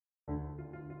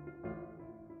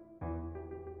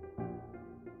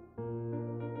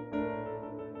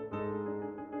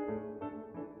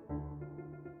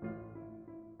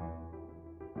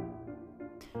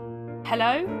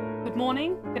Hello, good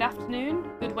morning, good afternoon,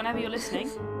 good whenever you're listening.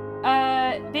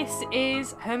 This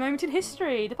is Her Moment in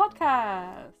History, the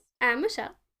podcast. I'm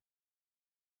Michelle.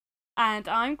 And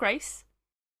I'm Grace.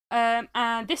 And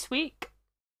this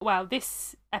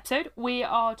episode, we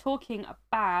are talking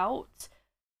about...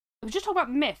 We just talk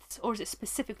about myths, or is it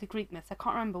specifically Greek myths? I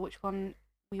can't remember which one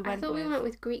we went with. I thought we went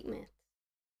with Greek myths.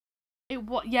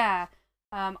 Yeah.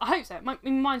 I hope so.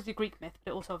 Mine's the Greek myth,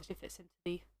 but it also obviously fits into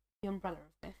the umbrella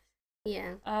of myths.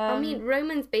 Yeah. I mean,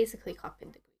 Romans basically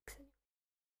copied the Greeks.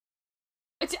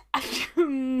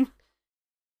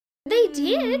 They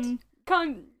did.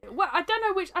 I don't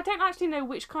know which. I don't actually know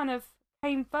which kind of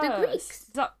came first. The Greeks. Is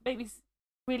that maybe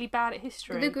really bad at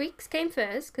history? The Greeks came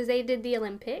first because they did the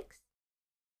Olympics.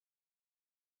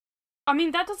 I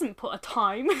mean, that doesn't put a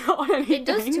time on anything. It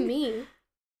does to me.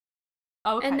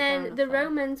 Oh, okay, and then enough, the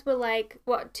Romans were like,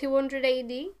 what, 200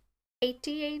 AD?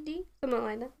 80 AD? Something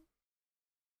like that.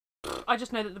 I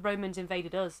just know that the Romans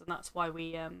invaded us, and that's why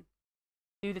we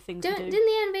do the things we do. Didn't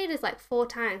they invade us like 4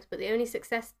 times, but the only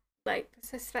successful one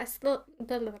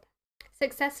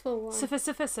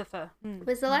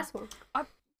was the last one? I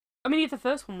mean, if the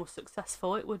first one was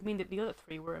successful, it would mean that the other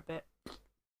 3 were a bit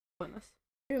pointless.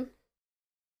 True.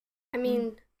 I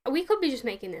mean, we could be just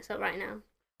making this up right now.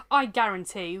 I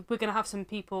guarantee we're going to have some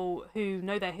people who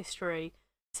know their history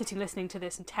sitting listening to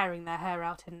this and tearing their hair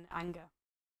out in anger.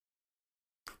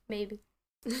 Maybe.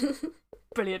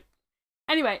 Brilliant.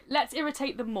 Anyway, let's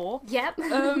irritate them more. Yep.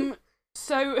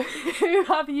 So, who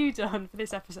have you done for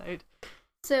this episode?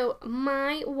 So,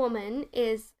 my woman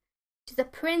she's a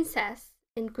princess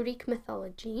in Greek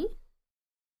mythology.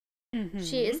 Mm-hmm.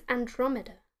 She is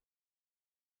Andromeda.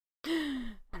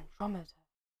 Andromeda.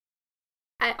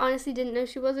 I honestly didn't know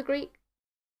she was a Greek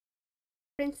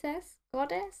princess,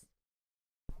 goddess.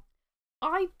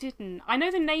 I didn't. I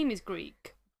know the name is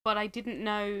Greek, but I didn't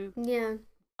know... Yeah.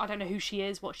 I don't know who she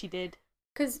is, what she did.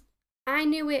 Because I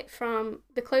knew it from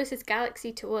the closest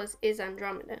galaxy to us is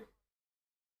Andromeda.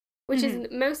 Which is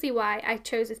mostly why I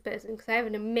chose this person, because I have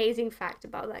an amazing fact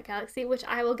about that galaxy, which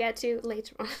I will get to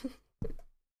later on.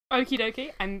 Okie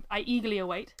dokie. I eagerly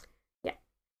await. Yeah.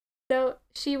 So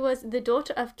she was the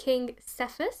daughter of King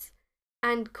Cepheus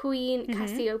and Queen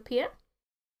Cassiopeia.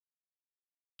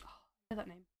 Oh, I know that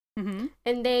name. Mm-hmm.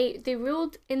 And they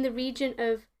ruled in the region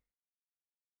of...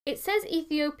 It says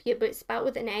Ethiopia, but it's spelled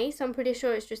with an A, so I'm pretty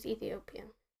sure it's just Ethiopia.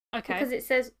 Okay. Because it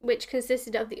says which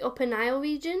consisted of the Upper Nile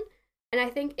region, and I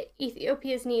think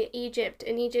Ethiopia is near Egypt,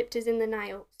 and Egypt is in the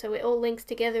Nile, so it all links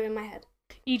together in my head.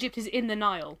 Egypt is in the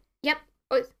Nile? Yep.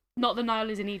 Oh, not the Nile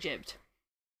is in Egypt?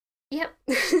 Yep.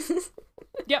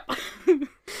 Yep.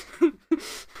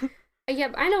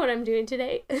 Yep, I know what I'm doing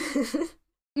today.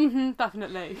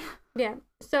 Definitely. Yeah.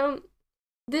 So,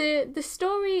 the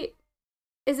story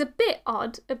is a bit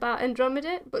odd about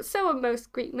Andromeda, but so are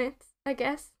most Greek myths, I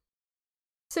guess.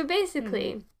 So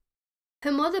basically,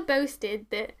 her mother boasted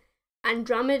that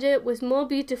Andromeda was more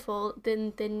beautiful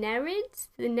than the Nereids,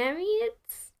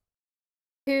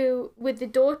 who were the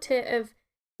daughter of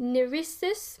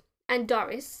Nereus and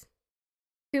Doris,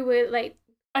 who were like...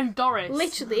 And Doris.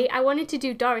 Literally, I wanted to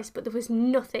do Doris, but there was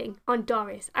nothing on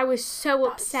Doris. I was so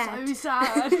upset. So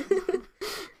sad.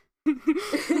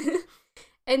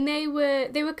 And they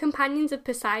were companions of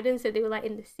Poseidon, so they were like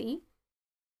in the sea.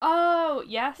 Oh,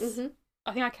 yes. Mm-hmm.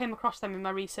 I think I came across them in my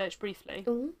research briefly.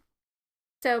 Mm-hmm.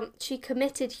 So she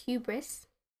committed hubris,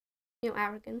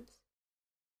 arrogance.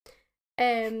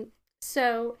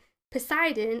 So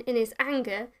Poseidon, in his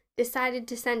anger, decided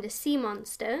to send a sea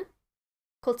monster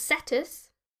called Cetus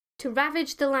to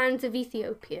ravage the lands of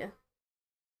Ethiopia.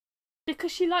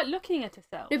 Because she liked looking at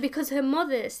herself? No, because her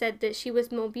mother said that she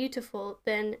was more beautiful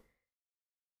than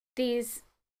these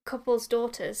couple's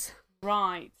daughters.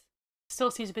 Right.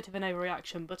 Still seems a bit of an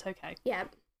overreaction, but okay. Yeah.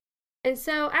 And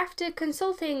so after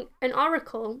consulting an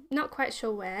oracle, not quite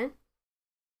sure where,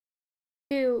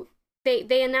 who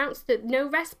they announced that no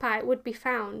respite would be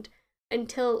found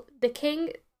until the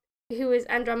king, who was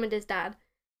Andromeda's dad,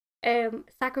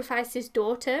 sacrificed his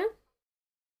daughter.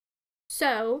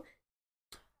 So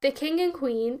the king and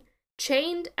queen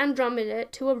chained Andromeda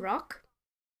to a rock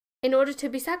in order to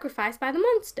be sacrificed by the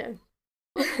monster.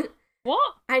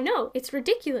 What? I know, it's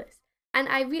ridiculous. And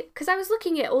because I was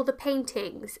looking at all the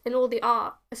paintings and all the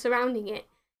art surrounding it,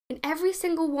 and every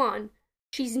single one,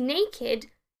 she's naked,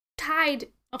 tied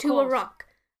to a rock.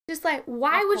 Just like,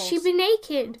 why would she be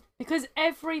naked? Because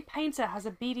every painter has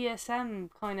a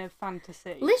BDSM kind of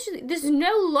fantasy. Literally, there's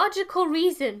no logical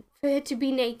reason for her to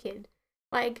be naked.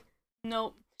 Like,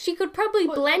 no. She could probably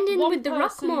blend in with the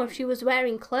rock more if she was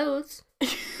wearing clothes.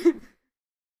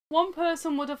 One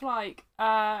person would have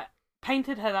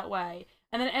painted her that way,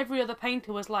 and then every other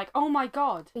painter was like, "Oh my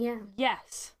god, Yeah.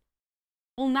 yes.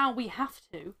 Well, now we have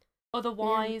to,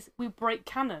 otherwise we break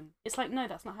canon." It's like, no,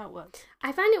 that's not how it works.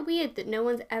 I find it weird that no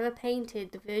one's ever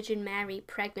painted the Virgin Mary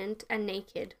pregnant and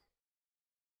naked.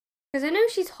 Because I know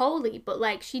she's holy, but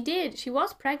like she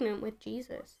was pregnant with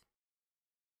Jesus.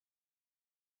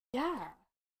 Yeah.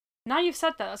 Now you've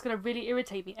said that, that's going to really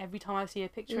irritate me every time I see a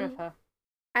picture of her.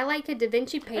 I like a Da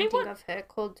Vinci painting what? of her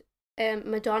called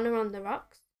Madonna on the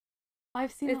Rocks.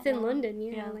 I've seen It's that in one. London,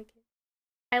 yeah, I like it.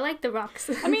 I like the rocks.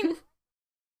 I mean,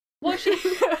 what she...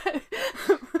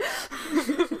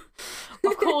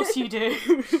 Of course you do.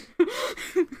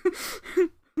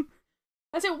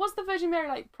 As it was the Virgin Mary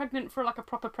like pregnant for like a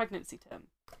proper pregnancy term?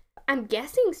 I'm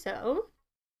guessing so.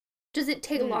 Does it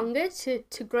take longer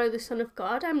to grow the Son of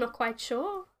God? I'm not quite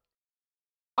sure.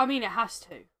 I mean, it has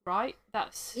to, right?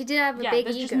 That's... He did have a big ego.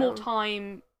 there's just more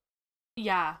time.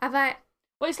 Yeah.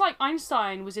 Well, it's like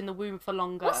Einstein was in the womb for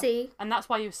longer. Was he? And that's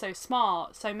why he was so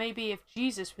smart. So maybe if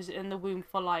Jesus was in the womb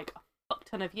for like a fuck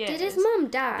ton of years... Did his mum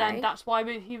die? Then that's why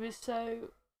he was so...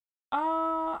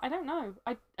 I don't know.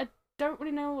 I don't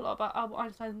really know a lot about Albert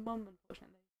Einstein's mum,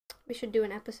 unfortunately. We should do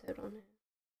an episode on it.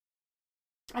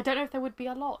 I don't know if there would be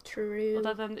a lot. True.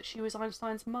 Other than that she was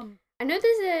Einstein's mum. I know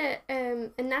there's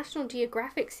a National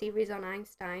Geographic series on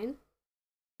Einstein.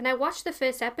 And I watched the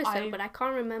first episode, but I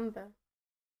can't remember.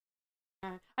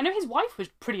 I know his wife was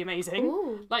pretty amazing.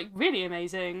 Ooh. Like, really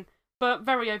amazing. But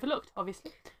very overlooked,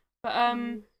 obviously. But,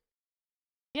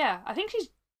 yeah, I think she's...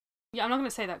 Yeah, I'm not going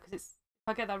to say that because if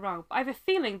I get that wrong. But I have a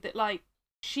feeling that, like,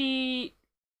 she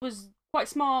was quite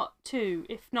smart too,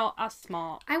 if not as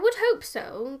smart. I would hope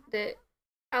so, that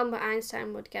Albert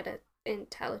Einstein would get an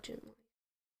intelligent wife.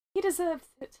 He deserves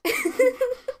it.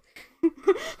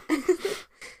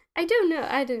 I don't know.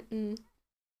 I don't...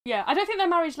 Yeah, I don't think their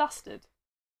marriage lasted.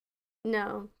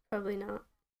 No, probably not.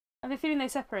 I have a feeling they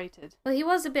separated. Well, he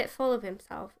was a bit full of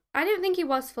himself. I don't think he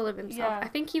was full of himself. Yeah. I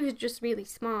think he was just really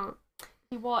smart.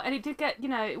 He was, and it did get,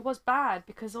 it was bad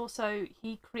because also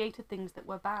he created things that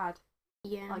were bad.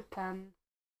 Yeah. Like,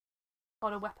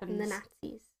 lot of weapons. And the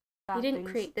Nazis. Bad He didn't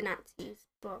things. create the Nazis,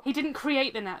 but... He didn't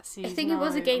create the Nazis. I think it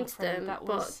was no, against I'm afraid. them, That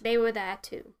but was... they were there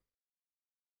too.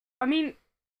 I mean,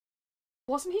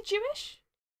 wasn't he Jewish?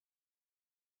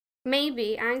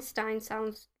 Maybe. Einstein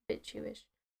sounds a bit Jewish.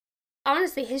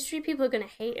 Honestly, history people are going to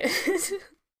hate us.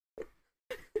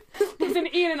 It's an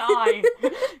Ian and I.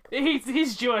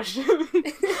 He's Jewish.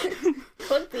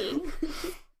 Could be.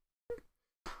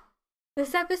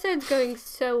 This episode's going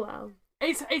so well.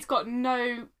 It's got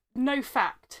no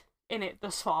fact in it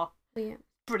thus far. Yeah.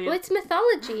 Brilliant. Well, it's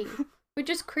mythology. We're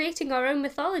just creating our own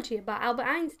mythology about Albert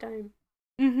Einstein.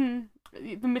 The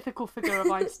mythical figure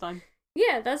of Einstein.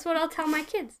 Yeah, that's what I'll tell my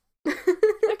kids.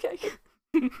 Okay.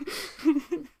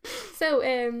 So,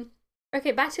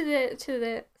 okay, back to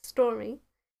the story.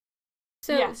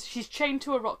 So, yes, she's chained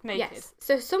to a rock naked. yes.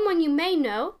 So someone you may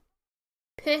know,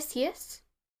 Perseus.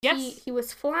 Yes. He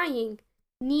was flying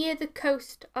near the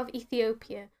coast of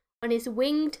Ethiopia on his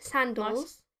winged sandals,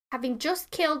 Nice. having just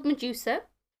killed Medusa.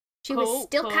 She was Cool,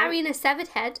 still cool. carrying a severed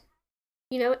head,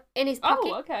 in his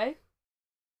pocket. Oh, okay.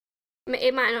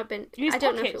 It might not have been. In his I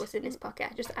don't know if pocket? it was in his pocket.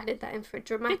 I just added that in for a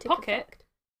dramatic pocket?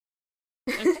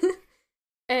 effect.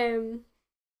 Okay.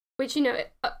 Which,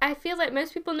 I feel like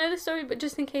most people know the story, but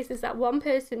just in case there's that one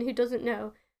person who doesn't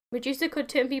know, Medusa could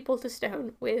turn people to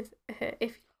stone with her.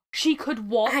 If She could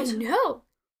what? I know.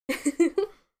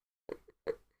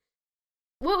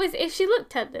 What was if she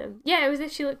looked at them? Yeah, it was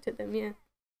if she looked at them. Yeah.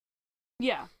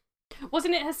 Yeah.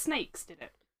 Wasn't it her snakes did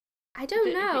it? I don't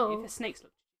If know. her snakes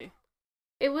looked at you.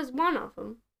 It was one of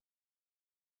them.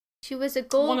 She was a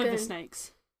Gorgon. One of the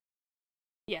snakes.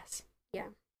 Yes. Yeah.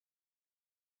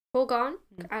 Gorgon?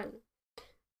 Mm. I don't know.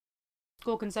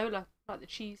 Gorgonzola, like the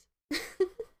cheese.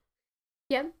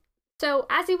 Yeah. So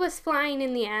as he was flying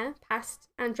in the air past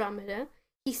Andromeda,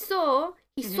 he saw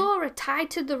her tied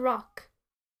to the rock,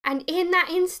 and in that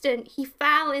instant he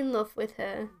fell in love with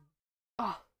her.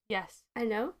 Oh, yes. I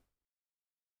know.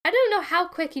 I don't know how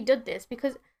quick he did this,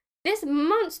 because this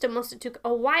monster must have took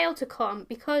a while to come,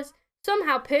 because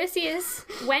somehow Perseus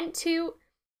went to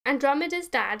Andromeda's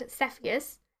dad,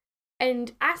 Cepheus,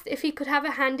 and asked if he could have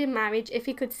a hand in marriage, if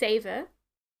he could save her.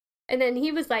 And then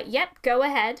he was like, yep, go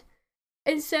ahead.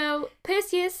 And so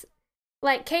Perseus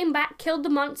came back, killed the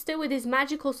monster with his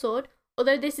magical sword.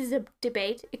 Although this is a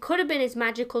debate, it could have been his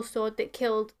magical sword that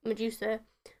killed Medusa,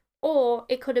 or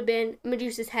it could have been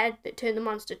Medusa's head that turned the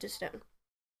monster to stone.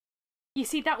 You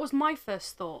see, that was my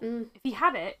first thought. If he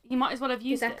had it, he might as well have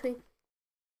used Exactly.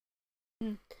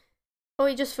 it. Or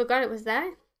he just forgot it was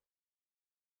there.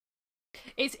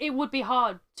 It would be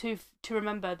hard to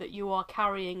remember that you are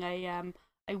carrying a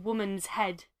woman's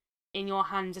head in your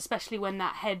hands, especially when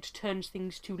that head turns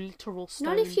things to literal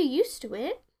stone. Not if you're used to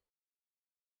it.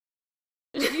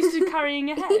 Just used to carrying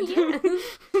a head. Yeah.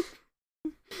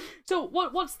 So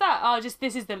what's that? Oh,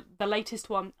 this is the latest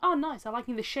one. Oh, nice. I'm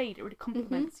liking the shade. It really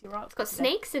complements your outfit. It's got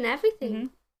snakes and everything. Mm-hmm.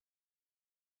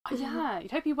 Oh, yeah,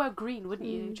 you'd hope you wear green, wouldn't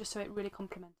you? Just so it really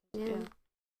complements. Yeah.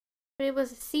 But it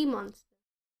was a sea monster.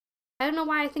 I don't know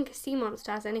why I think a sea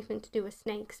monster has anything to do with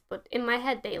snakes, but in my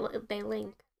head they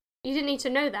link. You didn't need to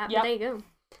know that, but there you go.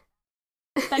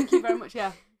 Thank you very much,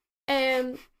 yeah.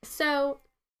 So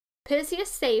Perseus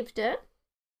saved her.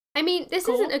 I mean, this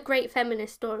isn't a great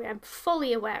feminist story. I'm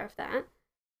fully aware of that.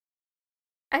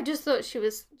 I just thought she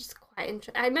was just quite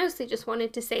interesting. I mostly just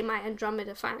wanted to say my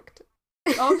Andromeda fact.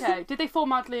 Okay. Did they fall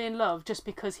madly in love just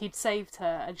because he'd saved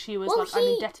her and she was I'm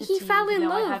indebted to you, fell in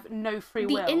love. I have no free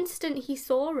will? The instant he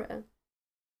saw her.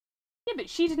 Yeah, but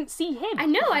she didn't see him. I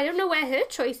know. I don't know where her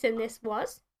choice in this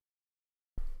was.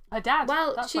 Her dad.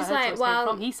 Well, That's she's where her like, choice came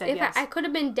from. He said yes. I could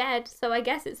have been dead, so I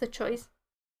guess it's a choice.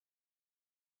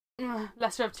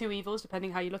 Lesser of two evils,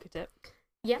 depending how you look at it.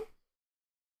 Yeah.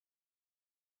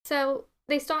 So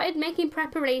they started making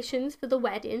preparations for the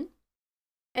wedding,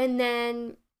 and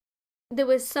then there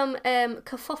was some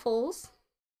kerfuffles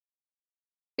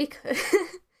because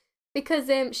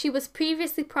she was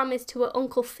previously promised to her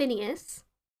uncle Phineas.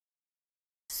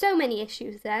 So many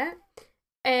issues there.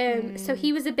 So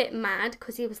he was a bit mad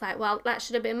because he was like, well, that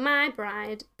should have been my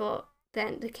bride, but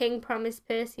then the king promised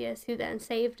Perseus, who then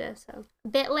saved her, so a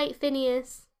bit late,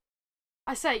 Phineas.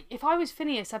 I say, if I was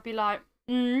Phineas, I'd be like,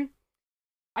 I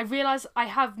realise I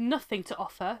have nothing to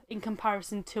offer in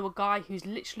comparison to a guy who's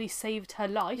literally saved her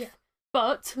life,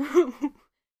 but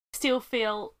still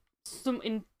feel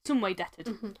in some way debted.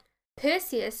 Mm-hmm.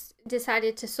 Perseus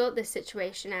decided to sort this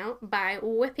situation out by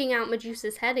whipping out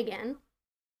Medusa's head again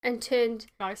and turned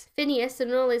Phineas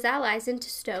and all his allies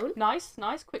into stone. Nice.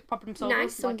 Quick problem solving.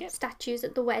 Nice, some statues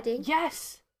at the wedding.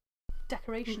 Yes!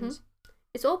 Decorations. Mm-hmm.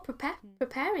 It's all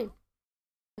preparing.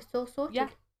 It's all sorted. Yeah.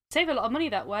 Save a lot of money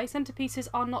that way. Centerpieces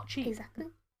are not cheap. Exactly.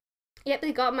 Yep,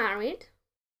 they got married.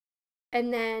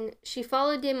 And then she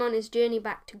followed him on his journey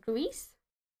back to Greece.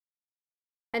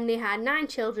 And they had 9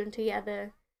 children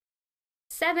together.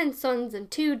 7 sons and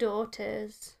 2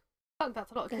 daughters. Oh,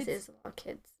 that's a lot of kids. That is a lot of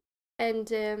kids. And,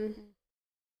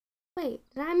 wait,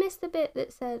 did I miss the bit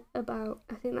that said about,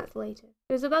 I think that's later.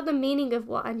 It was about the meaning of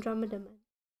what Andromeda meant.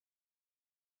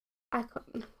 I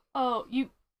can't. Oh,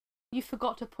 you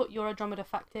forgot to put your Andromeda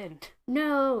fact in.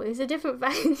 No, it's a different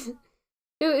fact.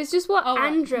 It was just what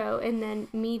Andro and then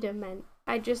Meda meant.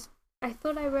 I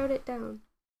thought I wrote it down.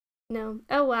 No.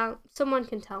 Oh, well, someone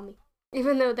can tell me.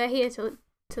 Even though they're here to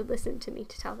listen to me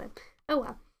to tell them. Oh,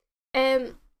 well.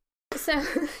 So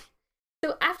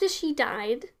after she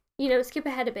died, skip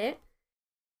ahead a bit.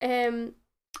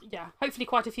 Yeah, hopefully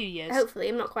quite a few years. Hopefully,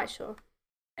 I'm not quite sure.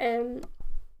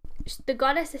 The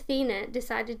goddess Athena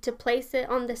decided to place it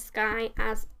on the sky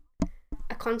as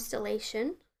a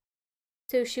constellation.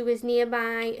 So she was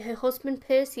nearby her husband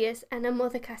Perseus and her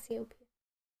mother Cassiopeia.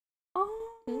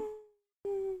 Oh,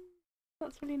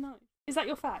 that's really nice. Is that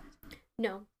your fact?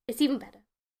 No, it's even better.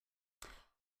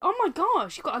 Oh my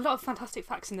gosh, you've got a lot of fantastic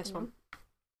facts in this one.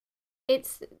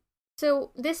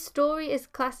 So this story is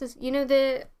classed as,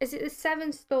 is it the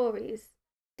 7 stories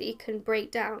that you can break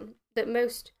down?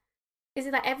 Is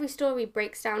it like every story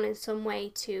breaks down in some way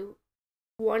to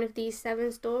one of these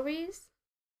 7 stories?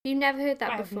 You've never heard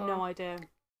that before? I have no idea.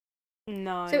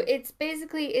 No. So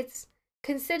it's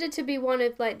considered to be one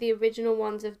of like the original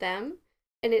ones of them,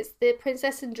 and it's the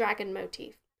princess and dragon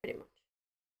motif, pretty much.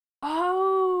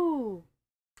 Oh,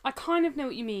 I kind of know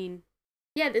what you mean.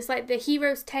 Yeah, there's like the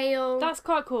hero's tale. That's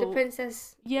quite cool. The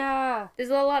princess. Yeah. There's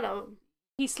a lot of them.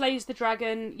 He slays the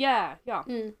dragon. Yeah.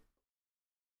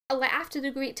 Like after the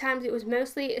Greek times, it was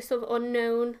mostly a sort of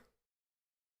unknown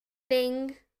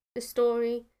thing, the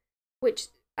story, which,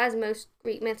 as most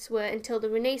Greek myths were, until the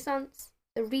Renaissance,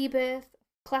 the rebirth,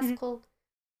 classical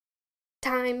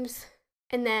times,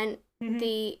 and then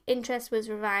the interest was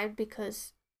revived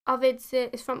because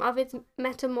it's from Ovid's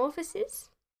Metamorphoses,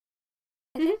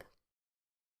 I think.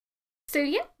 So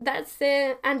yeah, that's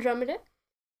Andromeda.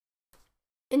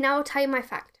 And now I'll tell you my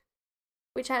fact,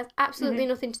 which has absolutely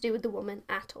nothing to do with the woman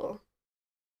at all.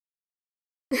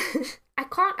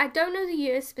 I don't know the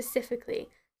years specifically.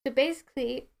 So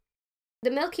basically,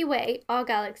 the Milky Way, our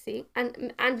galaxy,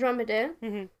 and Andromeda,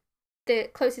 the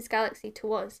closest galaxy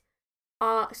to us,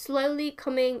 are slowly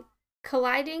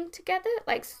colliding together,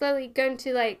 like slowly going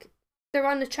to they're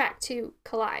on the track to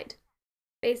collide,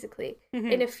 basically,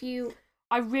 in a few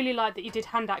I really like that you did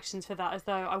hand actions for that, as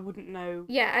though I wouldn't know.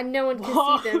 Yeah, and no one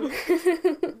What? can see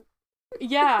them.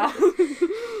 Yeah.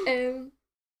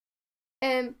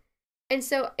 And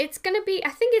so it's gonna be, I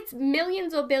think it's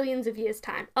millions or billions of years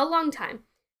time, a long time,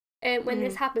 when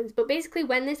this happens. But basically,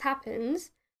 when this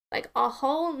happens, like our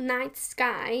whole night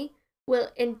sky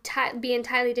will be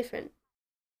entirely different.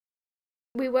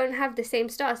 We won't have the same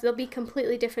stars. They'll be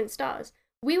completely different stars.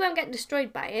 We won't get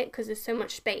destroyed by it because there's so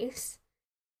much space.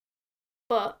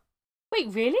 But Wait,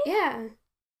 really? yeah,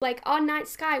 like our night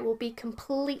sky will be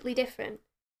completely different.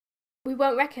 We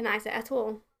won't recognize it at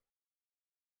all.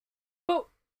 But,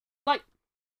 like,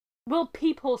 will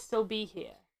people still be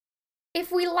here?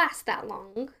 If we last that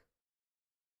long,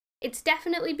 it's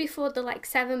definitely before the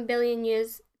 7 billion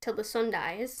years till the sun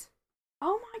dies.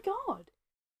 Oh my god.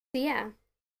 So yeah.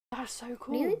 That's so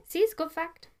cool. Really? See, it's a good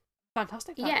fact.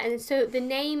 Fantastic fact. Yeah, and so the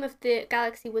name of the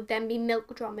galaxy would then be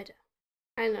Milkdromeda.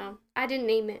 I know. I didn't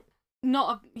name it.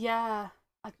 Yeah.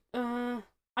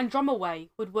 Andromeda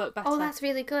would work better. Oh, that's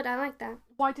really good. I like that.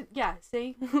 Yeah,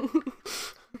 see?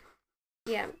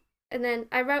 Yeah. And then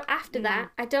I wrote after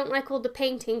that, I don't like all the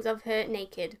paintings of her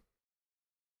naked.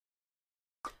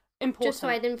 Important. Just so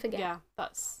I didn't forget. Yeah,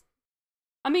 that's...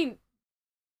 I mean,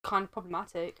 kind of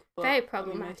problematic. But very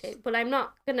problematic, but I'm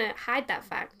not going to hide that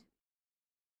fact.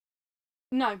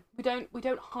 No, we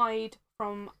don't hide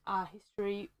from our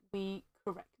history. We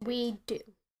correct it. We do.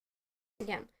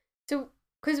 Yeah. So,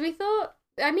 because we thought,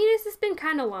 I mean, this has been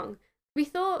kind of long. We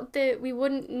thought that we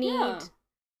wouldn't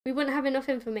we wouldn't have enough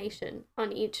information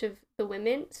on each of the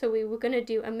women, so we were going to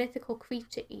do a mythical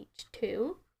creature each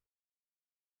too.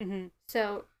 Mm-hmm.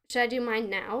 So, should I do mine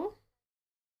now?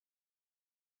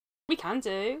 We can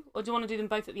do. Or do you want to do them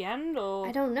both at the end? Or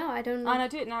I don't know. And I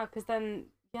do it now, because then,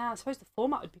 yeah, I suppose the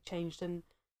format would be changed, and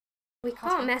we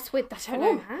can't mess with the I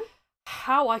don't format. know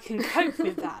how I can cope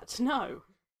with that. No.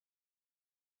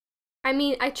 I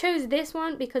mean, I chose this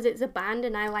one because it's a band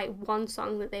and I like one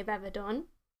song that they've ever done.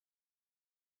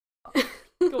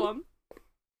 Go on.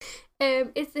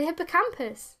 It's the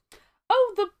Hippocampus.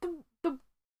 Oh,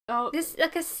 This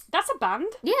that's a band.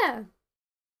 Yeah.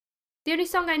 The only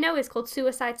song I know is called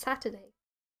Suicide Saturday.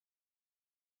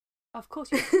 Of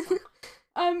course you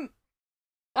know.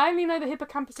 I only know the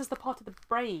hippocampus is the part of the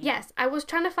brain. Yes, I was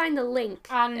trying to find the link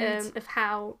And of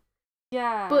how.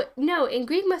 Yeah. But no, in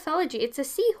Greek mythology, it's a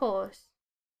seahorse.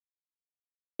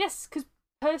 Yes, because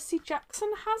Percy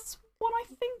Jackson has one, I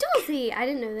think. Does he? I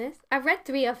didn't know this. I've read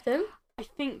 3 of them. I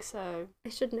think so. I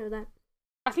should know that.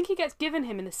 I think he gets given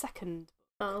him in the second.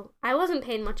 Oh, I wasn't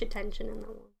paying much attention in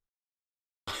that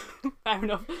one. Fair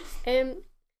enough.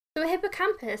 So a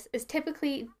hippocampus is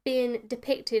typically being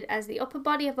depicted as the upper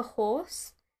body of a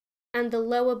horse and the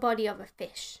lower body of a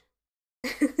fish.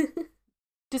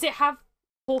 Does it have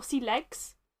horsey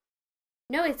legs?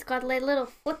 No, it's got like little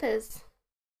flippers.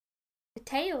 A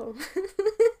tail.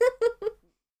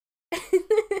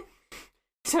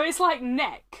 So it's like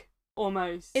neck,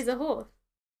 almost. Is a horse.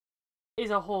 Is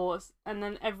a horse, and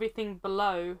then everything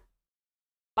below.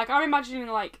 Like, I'm imagining,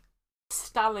 like,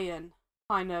 stallion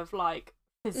kind of, like,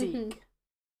 physique.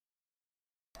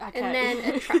 Mm-hmm. Okay. And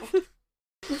then a trout.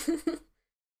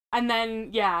 And then,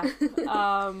 yeah.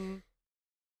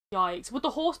 Yikes. Would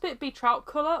the horse bit be trout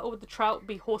colour, or would the trout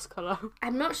be horse colour?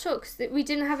 I'm not sure, because we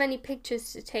didn't have any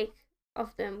pictures to take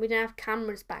of them. We didn't have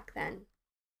cameras back then.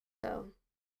 So.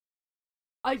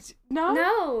 No?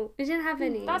 No, we didn't have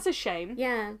any. That's a shame.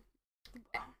 Yeah.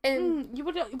 And you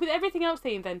would, with everything else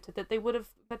they invented, that they would have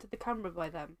invented the camera by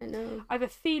then. I know. I have a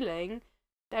feeling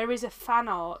there is a fan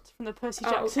art from the Percy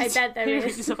Jackson I bet there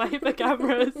series is. of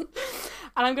hippocameras. And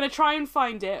I'm going to try and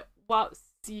find it whilst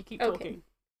you keep talking.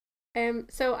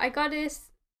 So I got a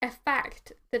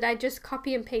fact that I just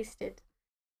copy and pasted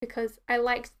because I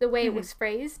liked the way it was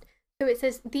phrased. So it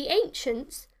says, the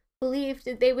ancients believed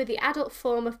that they were the adult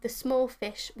form of the small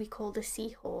fish we call the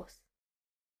seahorse.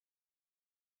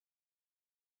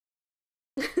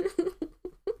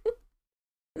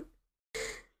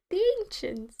 The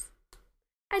ancients.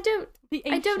 I don't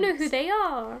know who they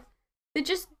are. They're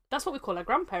just... That's what we call our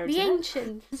grandparents. The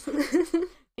ancients. The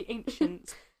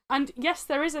ancients. And yes,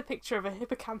 there is a picture of a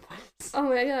hippocampus. Oh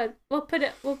my god. We'll put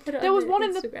it there was one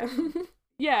Instagram. in the...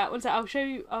 Yeah, one sec, I'll show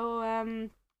you.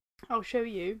 I'll show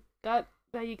you. That,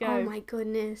 there you go. Oh my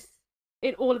goodness.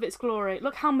 In all of its glory.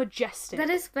 Look how majestic. That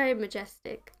is very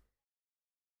majestic.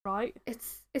 Right?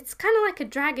 It's kind of like a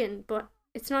dragon, but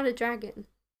it's not a dragon.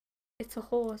 It's a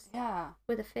horse. Yeah.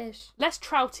 With a fish. Less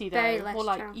trouty though. Very less more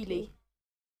like trouty. Ely.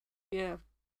 Yeah.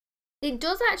 It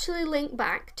does actually link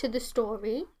back to the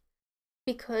story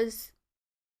because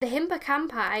the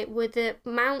hippocampi were the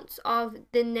mounts of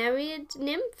the Nereid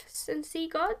nymphs and sea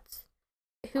gods,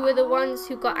 who were the ones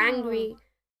who got angry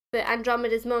for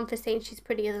Andromeda's mum for saying she's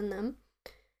prettier than them.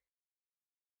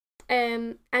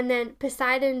 And then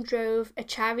Poseidon drove a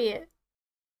chariot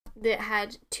that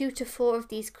had 2 to 4 of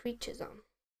these creatures on.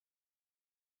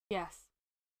 Yes.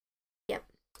 Yep.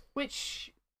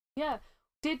 Which, yeah.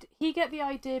 Did he get the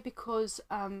idea because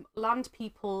land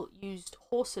people used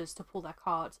horses to pull their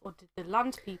carts, or did the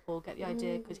land people get the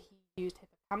idea because he used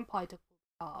hippocampi to pull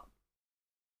the cart?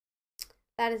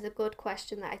 That is a good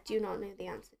question that I do not know the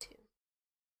answer to.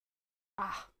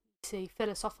 See,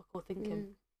 philosophical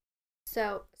thinking.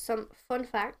 So, some fun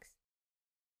facts.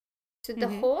 So, the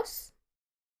horse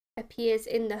appears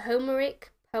in the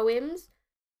Homeric poems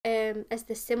as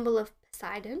the symbol of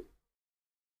Poseidon.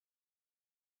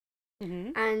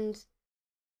 And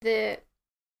the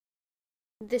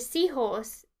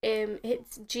seahorse,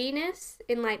 its genus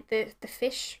in like the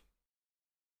fish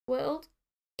world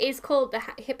is called the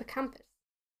hippocampus.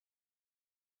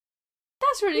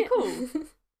 That's really cool.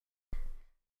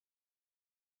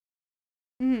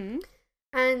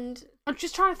 And I'm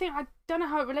just trying to think. I don't know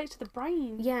how it relates to the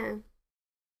brain. Yeah.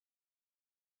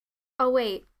 Oh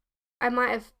wait,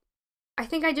 I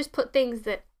think I just put things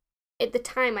that at the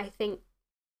time I think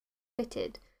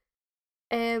fitted.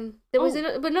 There was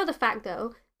another fact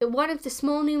though, that one of the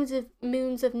small moons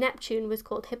of Neptune was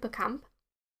called Hippocamp,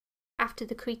 after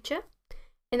the creature,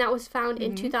 and that was found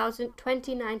in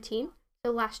 2019,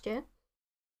 so last year.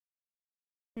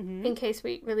 In case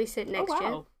we release it next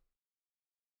year.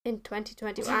 In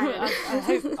 2021.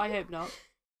 I hope not.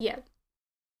 Yeah.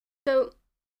 So,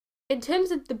 in terms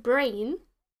of the brain,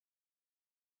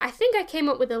 I think I came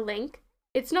up with a link.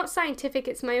 It's not scientific,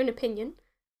 it's my own opinion.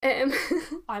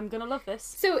 I'm gonna love this.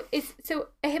 So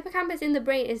a hippocampus in the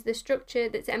brain is the structure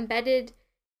that's embedded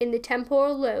in the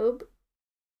temporal lobe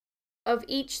of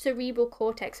each cerebral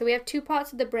cortex. So we have 2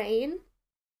 parts of the brain,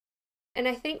 and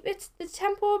I think it's the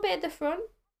temporal bit at the front.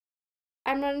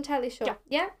 I'm not entirely sure.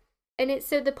 Yeah? And it's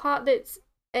so the part that's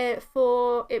it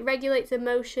regulates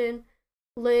emotion,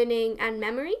 learning, and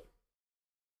memory.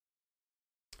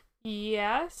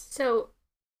 Yes. So,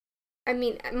 I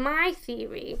mean, my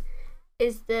theory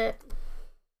is that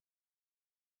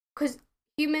because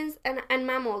humans and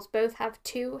mammals both have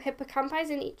 2 hippocampus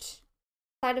in each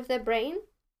side of their brain,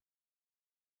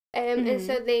 and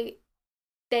so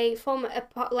they form a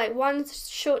part, like one's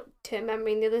short-term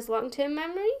memory and the other's long-term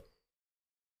memory.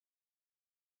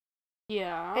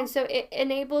 Yeah. And so it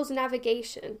enables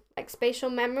navigation, like spatial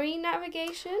memory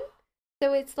navigation.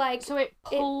 So it's like... So it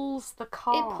pulls the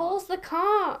cart. It pulls the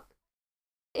cart.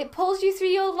 It pulls you through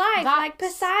your life, like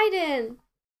Poseidon.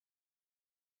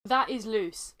 That is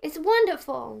loose. It's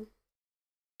wonderful.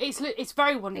 It's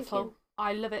very wonderful.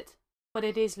 I love it. But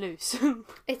it is loose.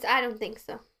 I don't think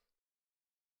so. Okay,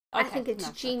 I think it's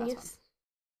genius.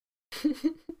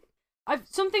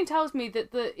 Something tells me that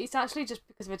it's actually just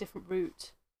because of a different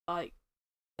root. Like,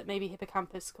 that maybe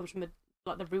hippocampus comes from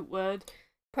the root word.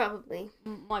 Probably.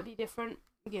 Might be different.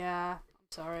 Yeah,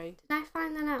 I'm sorry. Did I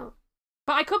find that out?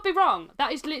 But I could be wrong.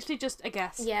 That is literally just a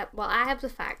guess. Yeah, well, I have the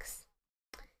facts.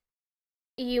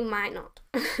 You might not.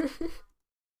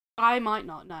 I might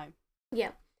not know.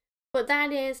 Yeah. But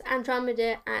that is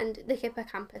Andromeda and the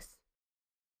hippocampus.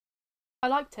 I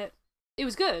liked it. It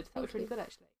was good. That was really good,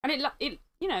 actually. And it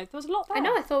there was a lot there. I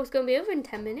know, I thought it was going to be over in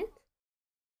 10 minutes.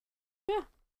 Yeah.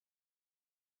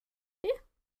 Yeah.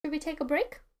 Should we take a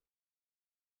break?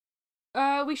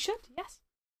 We should, yes.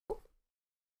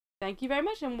 Thank you very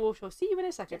much, and we shall see you in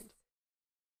a second.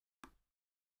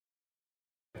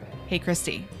 Hey,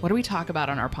 Christy, what do we talk about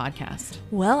on our podcast?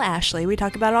 Well, Ashley, we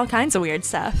talk about all kinds of weird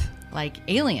stuff. Like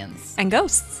aliens. And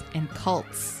ghosts. And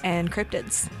cults. And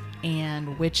cryptids.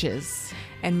 And witches.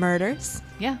 And murders.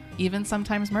 Yeah, even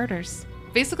sometimes murders.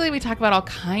 Basically, we talk about all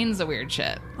kinds of weird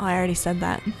shit. Oh, I already said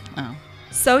that. Oh.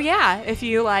 So yeah, if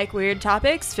you like weird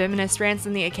topics, feminist rants,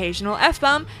 and the occasional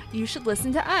F-bomb, you should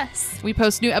listen to us. We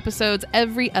post new episodes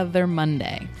every other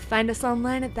Monday. Find us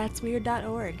online at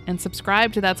that'sweird.org. And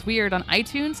subscribe to That's Weird on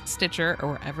iTunes, Stitcher,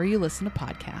 or wherever you listen to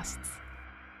podcasts.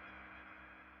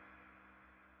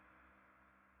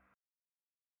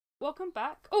 Welcome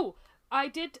back. Oh,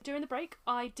 during the break,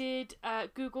 I did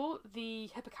Google the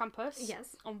hippocampus.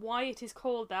 Yes. And why it is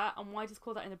called that, and why it is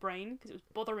called that in the brain, because it was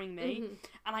bothering me.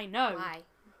 And I know. Why?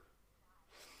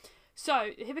 So,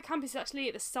 the hippocampus is actually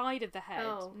at the side of the head,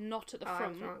 not at the front. I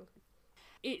was wrong.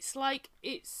 It's like,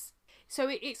 it's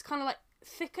kind of like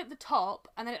thick at the top,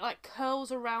 and then it like curls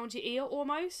around your ear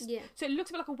almost. Yeah. So it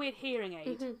looks a bit like a weird hearing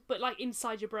aid, but like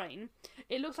inside your brain.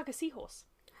 It looks like a seahorse.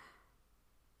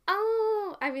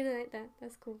 Oh, I really like that.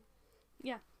 That's cool.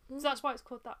 Yeah. So that's why it's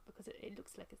called that, because it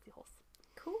looks like it's the horse.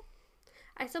 Cool.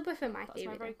 I still prefer my That's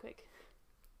theory. my very quick.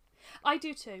 I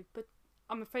do too, but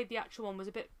I'm afraid the actual one was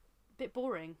a bit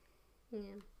boring.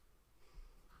 Yeah.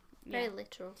 Very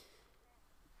literal.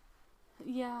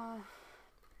 Yeah.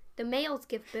 The males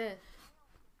give birth.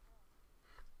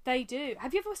 They do.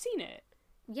 Have you ever seen it?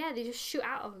 Yeah, they just shoot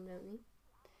out of them, don't they?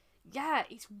 Yeah,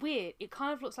 it's weird. It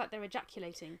kind of looks like they're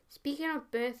ejaculating. Speaking of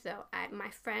birth, though, my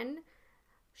friend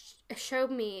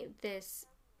showed me this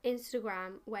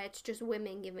Instagram where it's just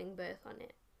women giving birth on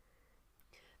it.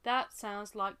 That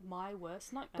sounds like my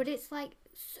worst nightmare. But it's like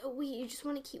so weird. You just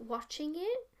want to keep watching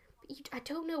it. But I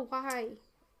don't know why.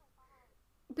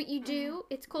 But you do.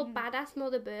 It's called Badass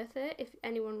Mother Birther, if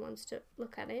anyone wants to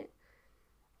look at it.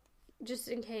 Just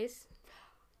in case.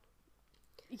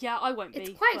 Yeah, I won't be.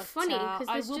 It's quite funny because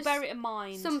I will bear it in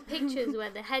mind. Some pictures where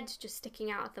the head's just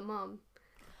sticking out at the mum.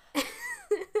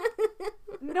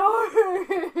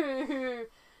 No!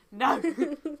 No!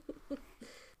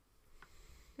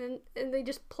 and they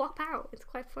just plop out. It's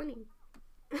quite funny.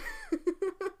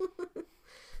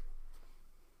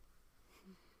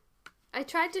 I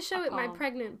tried to show it my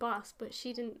pregnant boss, but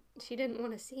she didn't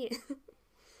want to see it.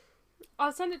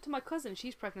 I'll send it to my cousin.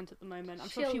 She's pregnant at the moment. I'm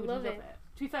sure she would love it.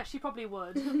 To be fair, she probably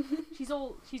would. she's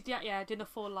doing the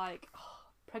full like, oh,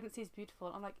 pregnancy is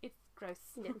beautiful. I'm like, it's gross.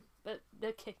 Yeah. But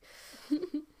okay.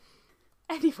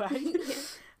 Anyway,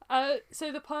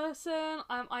 so the person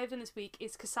I've done this week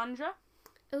is Cassandra.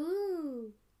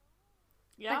 Ooh.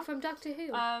 Yeah. Like from Doctor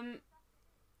Who.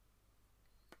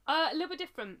 A little bit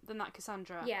different than that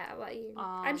Cassandra. Yeah, what you?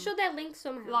 I'm sure they're linked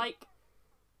somehow. Like,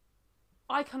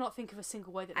 I cannot think of a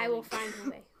single way that I will find a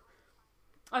way.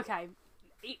 Okay,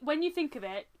 when you think of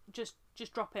it, just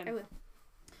drop in. I will.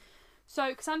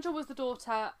 So Cassandra was the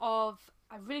daughter of,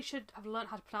 I really should have learned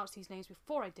how to pronounce these names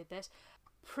before I did this,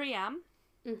 Priam,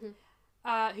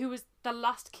 who was the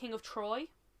last king of Troy.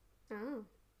 Oh.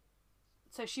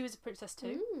 So she was a princess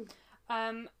too.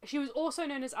 She was also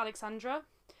known as Alexandra.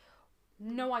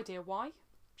 No idea why.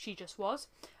 She just was.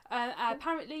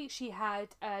 Apparently she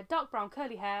had dark brown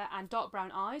curly hair and dark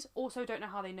brown eyes. Also don't know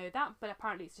how they know that, but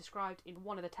apparently it's described in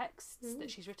one of the texts that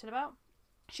she's written about.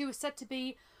 She was said to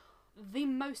be the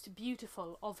most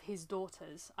beautiful of his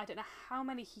daughters. I don't know how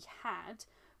many he had,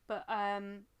 but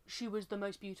she was the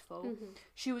most beautiful.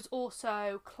 She was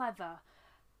also clever.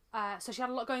 So she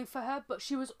had a lot going for her, but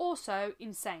she was also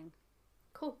insane.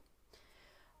 Cool.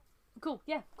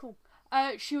 Yeah, cool.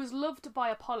 She was loved by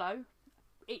Apollo.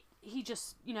 He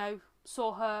just,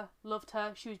 saw her, loved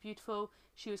her. She was beautiful.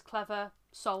 She was clever.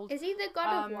 Sold. Is he the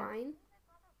god of wine?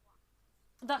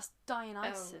 That's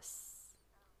Dionysus.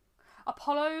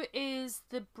 Apollo is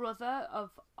the brother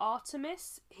of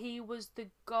Artemis. He was the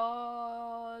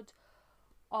god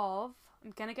of...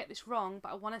 I'm going to get this wrong,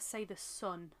 but I want to say the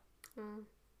sun.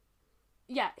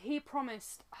 Yeah, he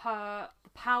promised her the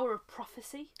power of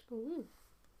prophecy. Ooh.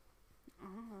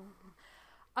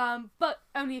 But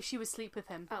only if she would sleep with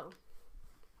him. Oh.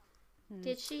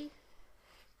 Did she?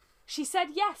 She said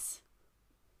yes.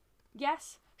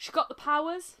 Yes. She got the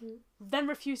powers, then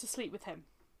refused to sleep with him.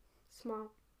 Smart.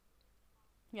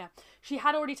 Yeah. She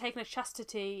had already taken a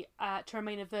chastity to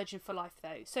remain a virgin for life,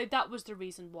 though. So that was the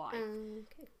reason why.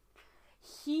 Okay.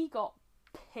 He got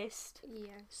pissed.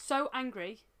 Yeah. So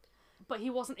angry. But he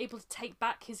wasn't able to take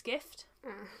back his gift.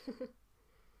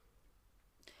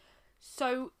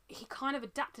 So he kind of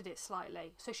adapted it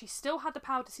slightly. So she still had the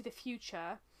power to see the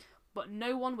future, but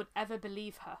no one would ever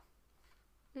believe her.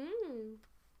 I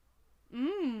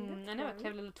know, a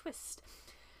clever little twist.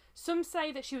 Some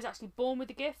say that she was actually born with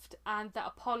the gift and that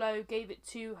Apollo gave it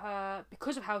to her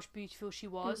because of how beautiful she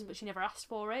was, but she never asked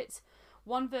for it.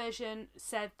 One version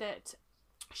said that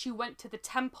she went to the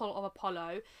temple of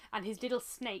Apollo and his little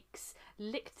snakes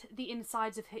licked the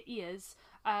insides of her ears,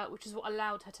 which is what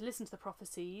allowed her to listen to the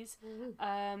prophecies.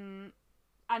 And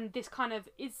this kind of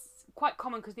is quite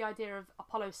common because the idea of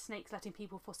Apollo's snakes letting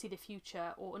people foresee the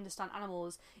future or understand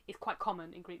animals is quite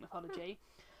common in Greek mythology.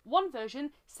 One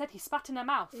version said he spat in her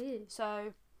mouth.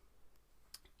 So,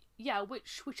 yeah,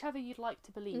 whichever you'd like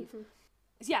to believe.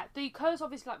 Yeah, the curse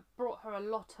obviously brought her a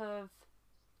lot of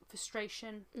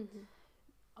frustration,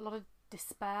 a lot of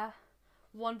despair.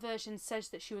 One version says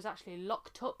that she was actually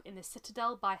locked up in the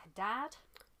citadel by her dad.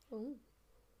 Oh.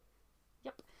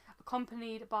 Yep.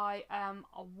 Accompanied by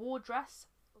a wardress,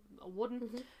 a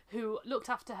warden, who looked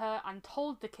after her and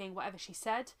told the king whatever she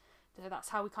said. So that's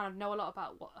how we kind of know a lot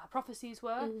about what her prophecies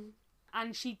were.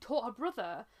 And she taught her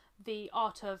brother the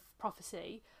art of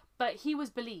prophecy, but he was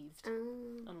believed,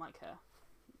 unlike her,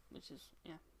 which is, a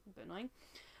bit annoying.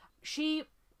 She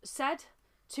said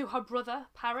to her brother,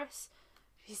 Paris.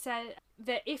 She said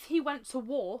that if he went to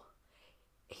war,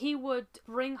 he would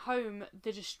bring home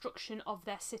the destruction of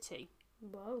their city.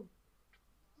 Whoa.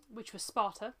 Which was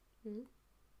Sparta. Mm.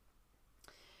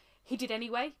 He did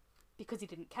anyway, because he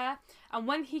didn't care. And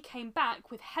when he came back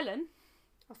with Helen...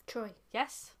 Of Troy.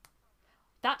 Yes.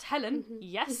 That Helen,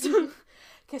 yes.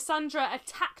 Cassandra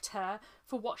attacked her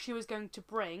for what she was going to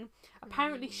bring.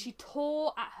 Apparently she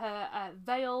tore at her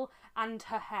veil and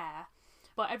her hair.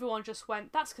 But everyone just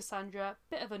went, that's Cassandra,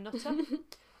 bit of a nutter.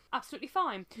 Absolutely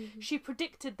fine. She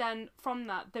predicted then from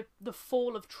that the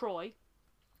fall of Troy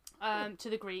to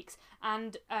the Greeks,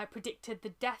 and predicted the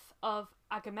death of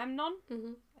Agamemnon. I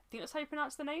think that's how you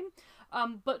pronounce the name.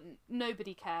 But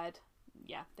nobody cared.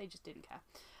 Yeah, they just didn't care.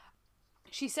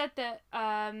 She said that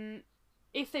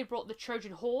if they brought the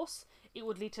Trojan horse, it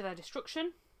would lead to their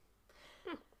destruction.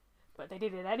 But they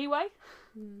did it anyway.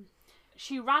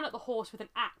 She ran at the horse with an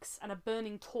axe and a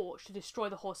burning torch to destroy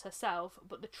the horse herself,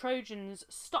 but the Trojans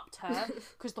stopped her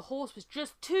because the horse was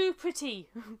just too pretty.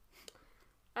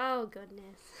 Oh,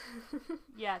 goodness.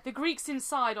 Yeah, the Greeks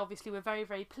inside obviously were very,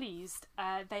 very pleased.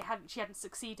 She hadn't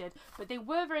succeeded, but they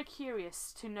were very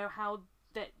curious to know how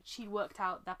that she worked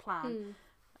out their plan.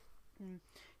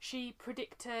 She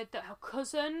predicted that her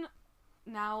cousin,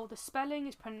 now the spelling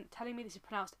is telling me this is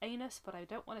pronounced anus, but I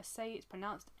don't want to say it's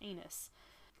pronounced anus.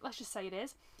 Let's just say it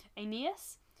is.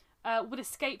 Aeneas would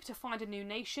escape to find a new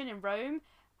nation in Rome,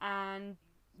 and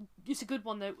it's a good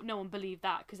one that no one believed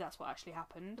that, because that's what actually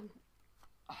happened.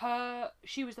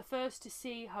 She was the first to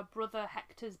see her brother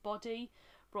Hector's body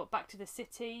brought back to the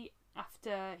city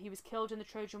after he was killed in the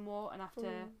Trojan War, and after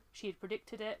she had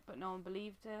predicted it, but no one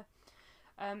believed her.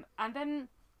 And then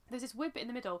there's this weird bit in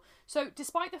the middle. So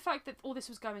despite the fact that all this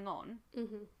was going on,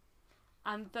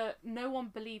 and that no one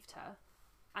believed her,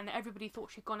 and that everybody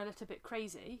thought she'd gone a little bit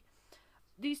crazy,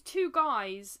 these two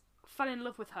guys fell in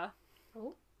love with her,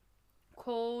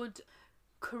 called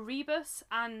Coroebus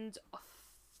and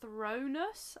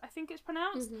Thronus, I think it's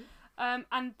pronounced.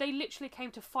 And they literally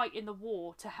came to fight in the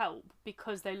war to help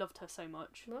because they loved her so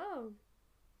much. Whoa.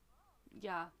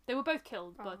 Yeah, they were both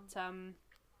killed, but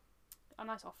a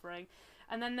nice offering.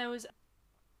 And then there was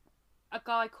a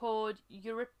guy called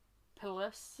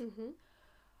Eurypylus,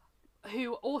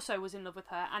 who also was in love with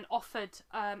her and offered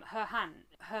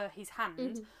his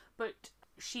hand, but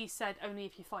she said only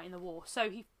if you fight in the war. So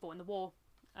he fought in the war.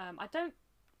 I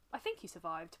think he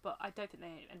survived, but I don't think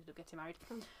they ended up getting married.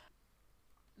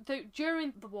 Though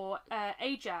during the war,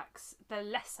 Ajax the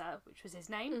Lesser, which was his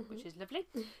name, which is lovely,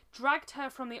 dragged her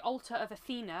from the altar of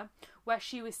Athena, where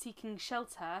she was seeking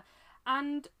shelter,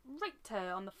 and raped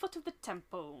her on the foot of the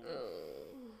temple.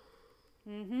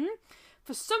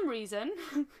 For some reason,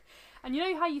 and you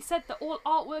know how you said that all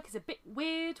artwork is a bit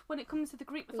weird when it comes to the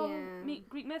Greek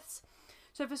Greek myths?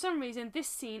 So for some reason, this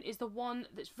scene is the one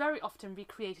that's very often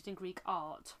recreated in Greek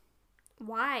art.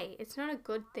 Why? It's not a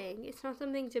good thing. It's not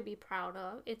something to be proud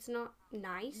of. It's not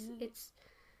nice. It's...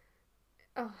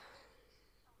 Oh.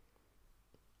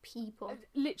 People.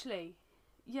 Literally.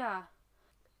 Yeah.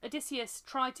 Odysseus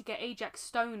tried to get Ajax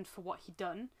stoned for what he'd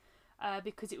done,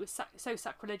 because it was so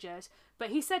sacrilegious, but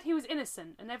he said he was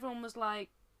innocent, and everyone was like,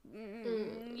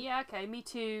 yeah, okay, Me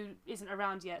Too isn't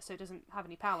around yet, so it doesn't have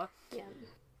any power. Yeah.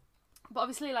 But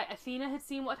obviously, like, Athena had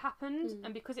seen what had happened,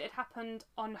 and because it had happened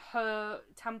on her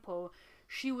temple,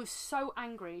 she was so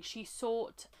angry. She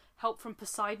sought help from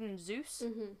Poseidon and Zeus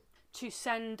to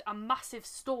send a massive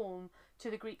storm to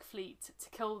the Greek fleet to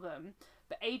kill them.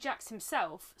 But Ajax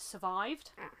himself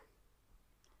survived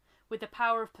with the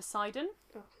power of Poseidon.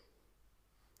 Oh.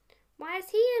 Why is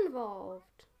he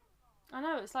involved? I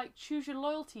know, it's like, choose your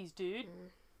loyalties, dude.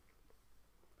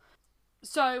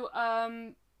 So,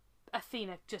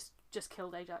 Athena just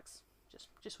killed Ajax.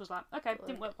 Just was like, okay,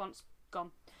 didn't work once,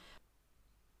 gone.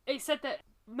 It said that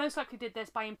most likely did this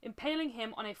by impaling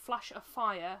him on a flash of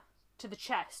fire to the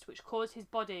chest, which caused his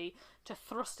body to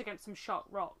thrust against some sharp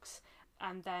rocks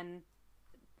and then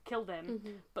killed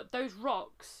him. But those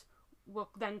rocks were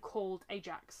then called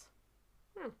Ajax.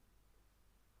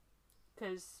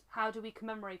 Because how do we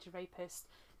commemorate a rapist?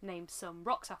 Name some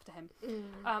rocks after him.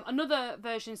 Another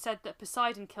version said that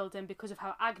Poseidon killed him because of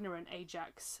how ignorant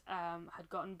Ajax had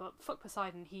gotten, but fuck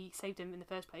Poseidon, he saved him in the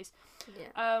first place.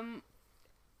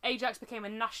 Ajax became a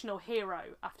national hero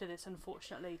after this,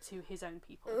 unfortunately, to his own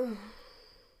people.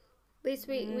 At least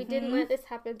we didn't let this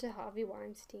happen to Harvey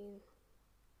Weinstein.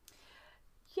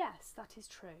 Yes, that is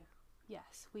true.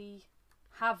 Yes, we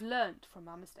have learnt from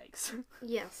our mistakes.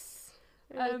 Yes.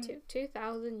 Only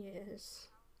 2,000 years.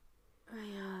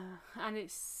 Yeah, and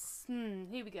it's...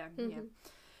 here we go. Yeah.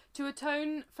 To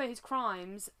atone for his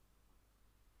crimes,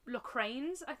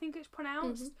 Locranes, I think it's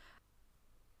pronounced,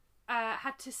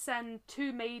 had to send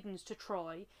 2 maidens to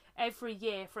Troy every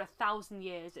year for 1,000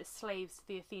 years as slaves to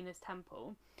the Athena's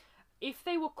temple. If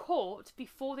they were caught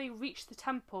before they reached the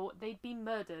temple, they'd be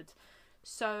murdered.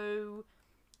 So,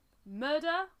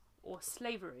 murder or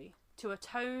slavery to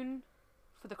atone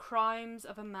for the crimes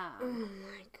of a man. Oh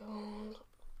my god.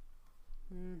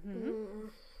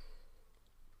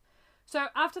 So,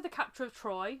 after the capture of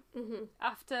Troy,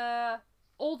 after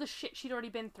all the shit she'd already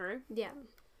been through, Yeah.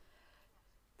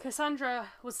 Cassandra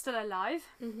was still alive.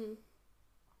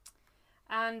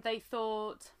 And they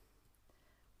thought,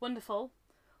 wonderful,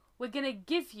 we're going to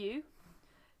give you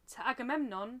to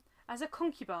Agamemnon as a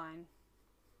concubine.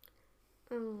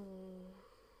 Oh.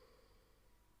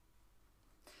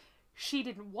 She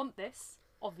didn't want this,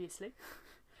 obviously.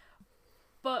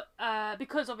 But,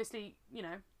 because obviously, you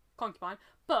know, concubine.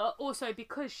 But also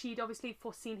because she'd obviously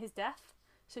foreseen his death.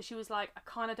 So she was like, I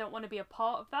kind of don't want to be a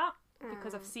part of that.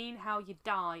 Because I've seen how you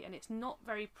die and it's not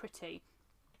very pretty.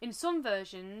 In some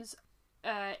versions,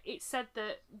 it said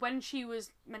that when she was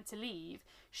meant to leave,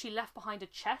 she left behind a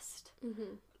chest,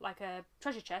 like a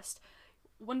treasure chest.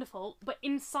 Wonderful. But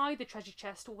inside the treasure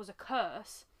chest was a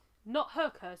curse. Not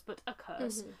her curse, but a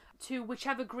curse. To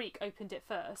whichever Greek opened it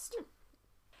first.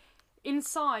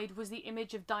 Inside was the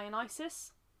image of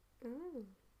Dionysus.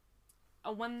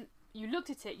 And when you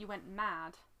looked at it, you went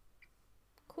mad.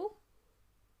 Cool.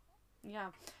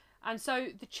 Yeah. And so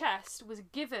the chest was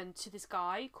given to this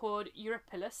guy called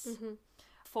Eurypylus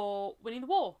for winning the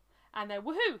war. And then,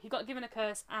 woohoo, he got given a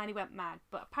curse and he went mad.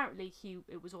 But apparently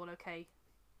it was all okay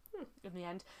in the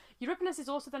end. Eurypylus is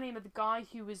also the name of the guy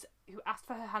who asked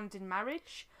for her hand in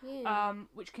marriage,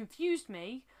 which confused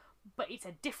me, but it's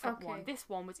a different one. This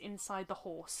one was inside the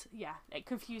horse. Yeah, it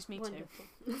confused me too.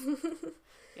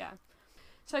 Yeah.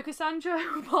 So Cassandra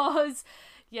was,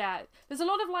 there's a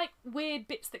lot of like weird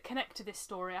bits that connect to this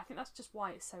story. I think that's just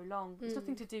why it's so long. It's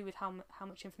nothing to do with how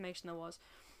much information there was.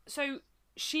 So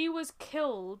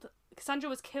Cassandra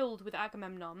was killed with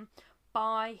Agamemnon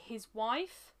by his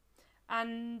wife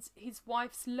and his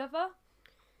wife's lover,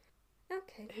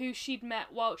 who she'd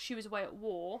met while she was away at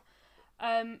war.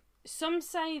 Some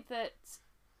say that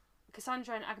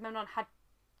Cassandra and Agamemnon had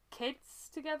kids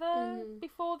together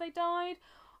before they died.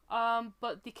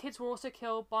 But the kids were also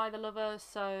killed by the lover,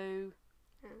 so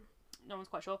no one's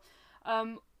quite sure.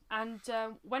 And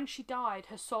when she died,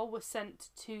 her soul was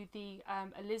sent to the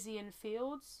Elysian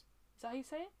Fields. Is that how you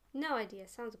say it? No idea.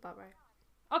 Sounds about right.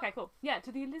 Okay, cool. Yeah,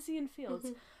 to the Elysian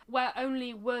Fields, where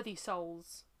only worthy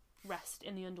souls rest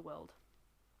in the underworld.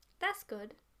 That's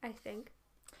good, I think.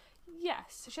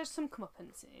 Yes, so she has some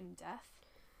comeuppance in death.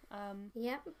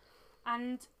 Yep.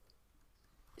 And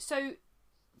so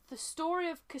the story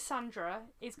of Cassandra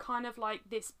is kind of like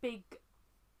this big,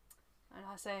 and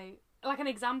I say, like an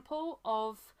example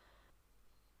of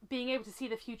being able to see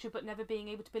the future but never being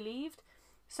able to believe.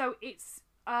 So it's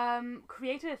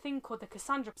created a thing called the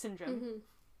Cassandra syndrome,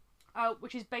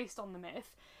 which is based on the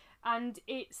myth, and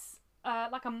it's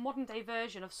like a modern day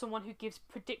version of someone who gives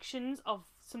predictions of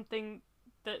something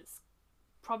that's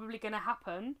probably going to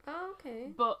happen,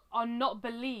 but are not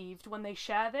believed when they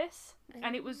share this.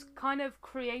 And it was kind of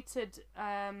created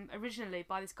originally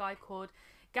by this guy called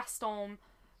Gaston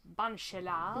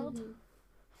Bachelard,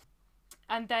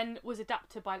 and then was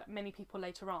adapted by many people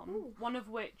later on. One of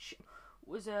which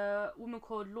was a woman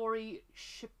called Laurie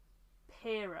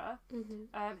Shapira,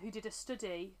 who did a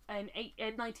study in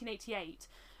 1988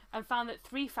 and found that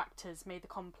 3 factors made the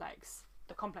complex.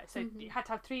 So it had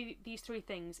to have these three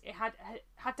things. It had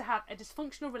to have a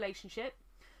dysfunctional relationship,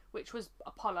 which was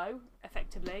Apollo,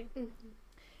 effectively.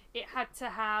 It had to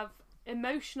have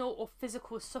emotional or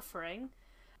physical suffering,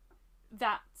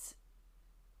 that,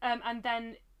 and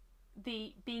then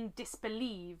the being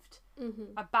disbelieved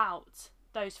about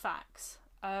those facts.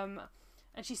 And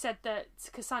she said that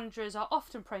Cassandras are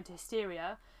often prone to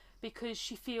hysteria because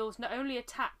she feels not only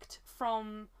attacked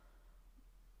from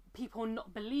people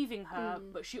not believing her,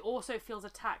 but she also feels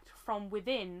attacked from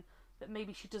within, that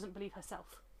maybe she doesn't believe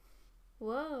herself.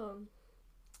 Whoa.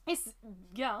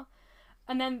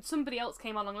 And then somebody else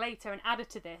came along later and added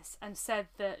to this and said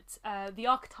that the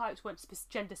archetypes weren't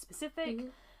gender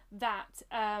specific, that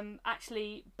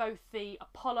actually both the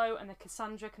Apollo and the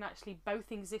Cassandra can actually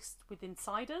both exist within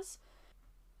us,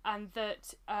 and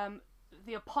that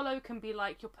the Apollo can be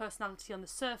like your personality on the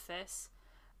surface,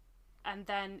 and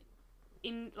then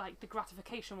in like the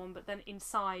gratification one, but then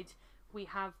inside we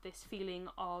have this feeling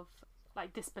of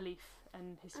like disbelief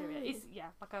and hysteria. It's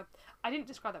like I didn't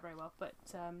describe that very well, but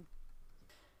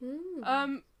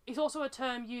It's also a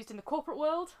term used in the corporate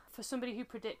world for somebody who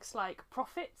predicts like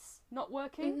profits not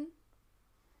working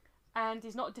and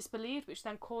is not disbelieved, which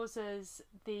then causes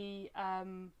the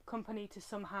company to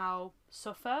somehow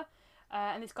suffer.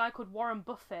 And this guy called Warren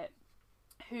Buffett,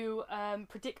 who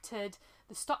predicted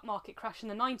the stock market crash in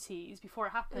the 90s before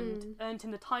it happened, earned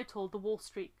him the title the Wall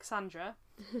Street Cassandra.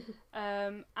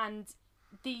 And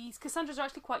these Cassandras are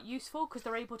actually quite useful because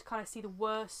they're able to kind of see the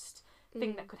worst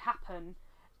thing that could happen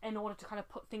in order to kind of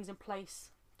put things in place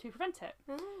to prevent it.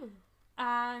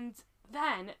 And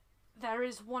then there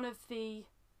is one of the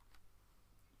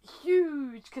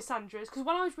huge Cassandras, because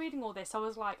when I was reading all this I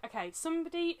was like, okay,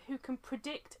 somebody who can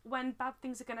predict when bad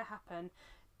things are going to happen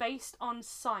based on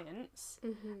science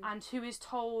and who is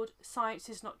told science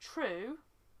is not true,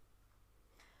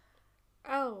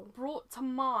 brought to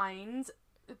mind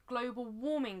the global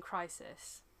warming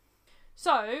crisis.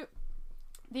 So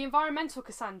the environmental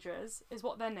Cassandras is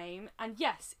what their name, and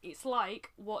yes, it's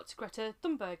like what Greta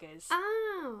Thunberg is.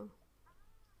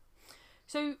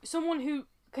 So someone who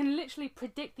can literally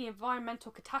predict the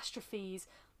environmental catastrophes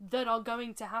that are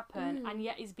going to happen and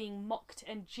yet is being mocked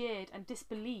and jeered and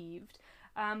disbelieved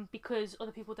because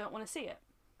other people don't want to see it.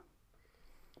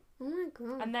 Oh my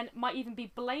god. And then might even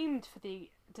be blamed for the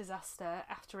disaster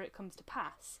after it comes to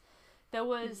pass. There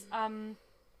was an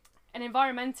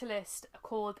environmentalist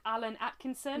called Alan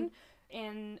Atkinson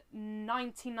in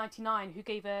 1999 who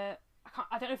gave I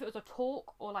don't know if it was a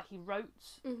talk or like he wrote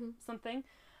something,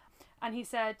 and he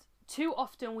said, "Too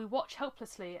often we watch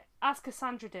helplessly, as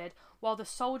Cassandra did, while the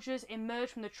soldiers emerge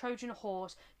from the Trojan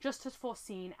horse just as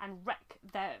foreseen and wreak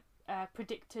their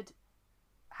predicted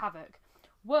havoc.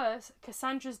 Worse,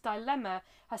 Cassandra's dilemma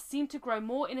has seemed to grow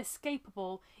more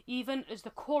inescapable even as the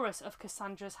chorus of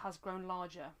Cassandras has grown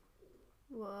larger."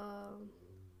 Whoa.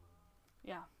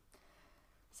 Yeah.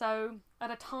 So,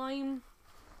 at a time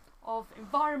of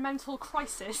environmental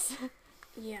crisis,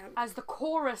 as the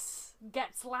chorus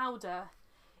gets louder,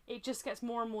 it just gets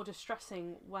more and more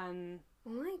distressing when Oh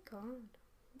my god.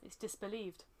 it's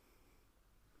disbelieved.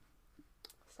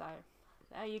 So,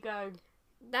 there you go.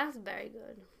 That's very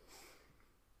good.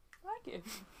 Thank you.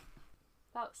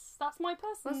 That's my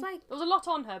person. Well, it's like- there was a lot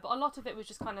on her, but a lot of it was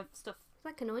just kind of stuff It's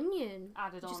like an onion.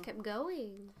 added It on. just kept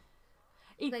going.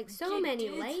 It- Like so it many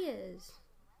did. layers.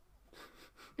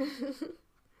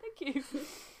 Thank you.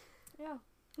 Yeah.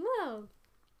 Whoa.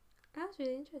 That's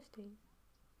really interesting.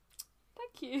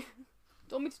 Thank you. Do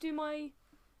you want me to do my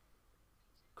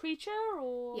creature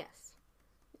or? Yes.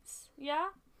 Yeah.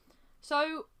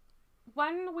 So,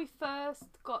 when we first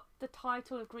got the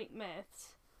title of Greek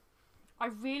myths, I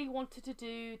really wanted to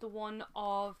do the one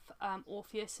of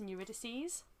Orpheus and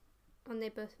Eurydice. And they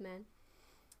both men.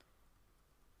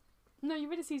 No,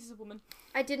 Eurydice is a woman.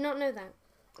 I did not know that.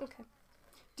 Okay.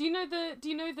 Do you know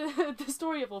the the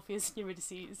story of Orpheus and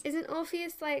Eurydice? Isn't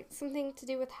Orpheus like something to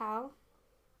do with Hal?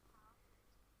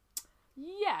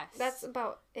 Yes. That's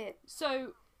about it.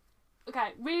 So, okay,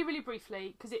 really, really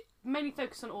briefly, because it mainly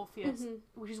focused on Orpheus,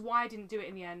 which is why I didn't do it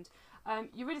in the end.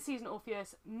 Eurydice and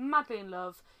Orpheus, madly in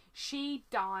love. She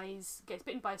dies, gets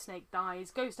bitten by a snake,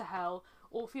 dies, goes to hell.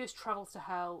 Orpheus travels to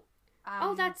hell.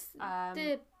 And, that's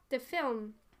the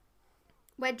film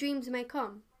where dreams may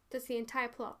come. That's the entire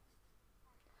plot.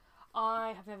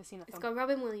 I have never seen that It's film. got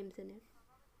Robin Williams in it.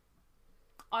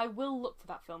 I will look for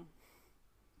that film.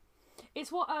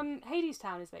 It's what Hades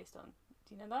Town is based on.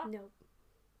 Do you know that? No.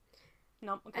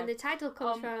 No. Okay. And the title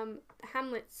comes from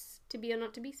Hamlet's "To Be or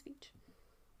Not to Be" speech.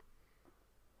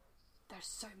 There's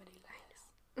so many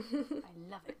layers. I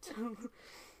love it.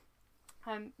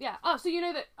 Yeah. Oh, so you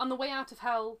know that on the way out of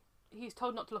hell, he's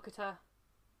told not to look at her.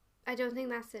 I don't think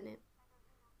that's in it.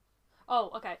 Oh,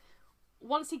 okay.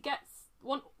 Once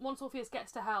Orpheus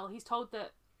gets to hell, he's told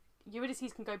that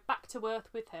Eurydice can go back to Earth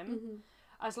with him,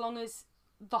 as long as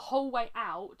the whole way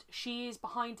out she is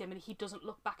behind him and he doesn't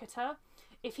look back at her.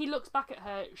 If he looks back at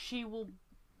her, she will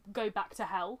go back to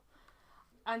hell.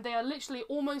 And they are literally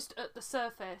almost at the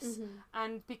surface,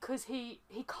 and because he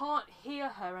can't hear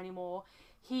her anymore,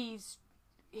 he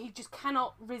just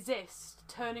cannot resist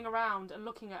turning around and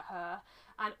looking at her,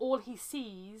 and all he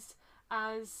sees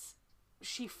as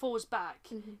she falls back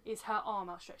is her arm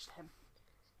outstretched to him,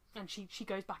 and she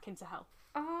goes back into hell.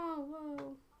 Oh,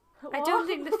 whoa. I don't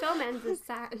think the film ends as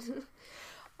sad.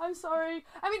 I'm sorry.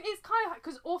 I mean, it's kind of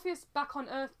because Orpheus back on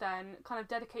Earth then kind of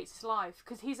dedicates his life,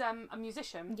 because he's a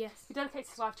musician. Yes. He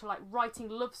dedicates his life to like writing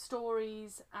love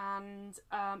stories and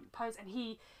poems, and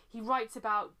he writes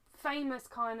about famous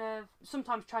kind of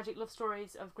sometimes tragic love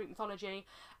stories of Greek mythology,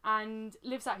 and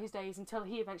lives out his days until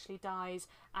he eventually dies,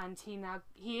 and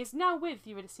he is now with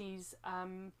Eurydice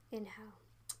In hell.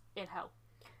 in hell.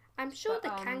 I'm sure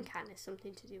But, the can is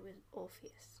something to do with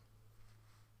Orpheus.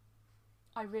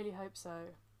 I really hope so.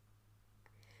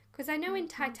 Because I know in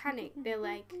Titanic, they're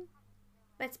like,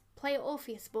 let's play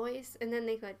Orpheus, boys. And then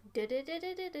they go,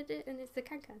 da-da-da-da-da-da, and it's the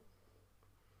can.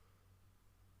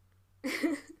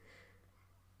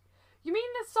 You mean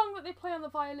the song that they play on the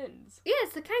violins? Yeah,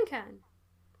 it's the can.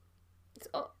 It's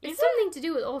Is something to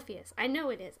do with Orpheus. I know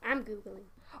it is. I'm Googling.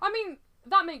 I mean,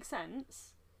 that makes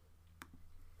sense.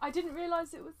 I didn't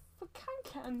realise it was the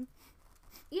can.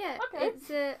 Yeah, Okay.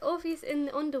 it's Orpheus in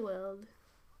the underworld.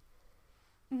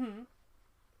 Mm-hmm.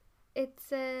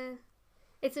 It's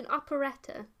an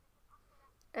operetta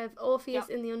of Orpheus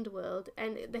Yep. in the underworld,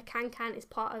 and the can is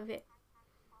part of it.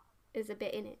 Is a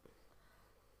bit in it.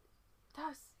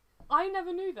 I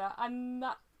never knew that, and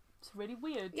that's really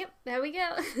weird. Yep, there we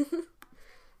go.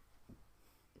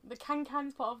 The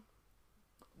can's part of...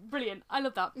 Brilliant. I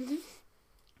love that.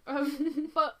 Mm-hmm.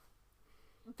 But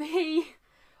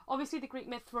obviously the Greek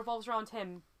myth revolves around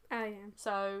him, Oh yeah.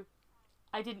 so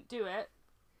I didn't do it.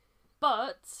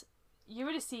 But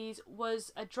Eurydice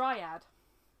was a dryad.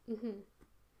 Mm-hmm.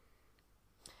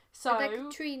 So, like a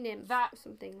tree nymph that- or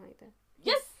something like that.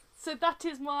 yes, so that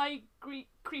is my Greek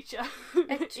creature.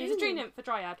 It's a tree nymph, a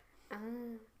dryad. Ah.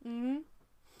 Mm-hmm.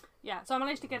 Yeah, so I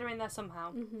managed to get her in there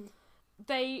somehow. Mm-hmm.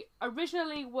 They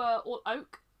originally were all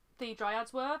oak, the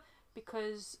dryads were,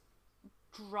 because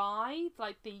dry,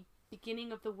 like the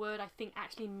beginning of the word, I think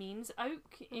actually means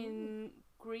oak in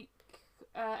Greek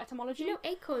etymology. You know,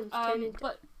 acorns turn into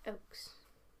but oaks.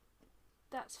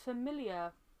 that's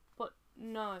familiar, but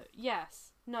no.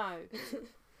 Yes, no.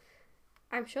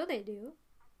 I'm sure they do.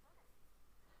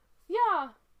 Yeah.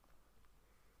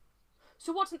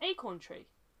 So what's an acorn tree?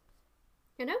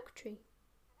 An oak tree.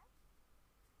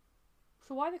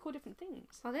 So why are they called different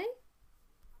things? Are they?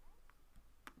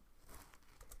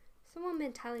 Someone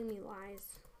been telling me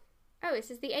lies. Oh, it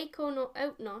says the acorn or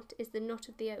oak knot is the knot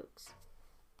of the oaks.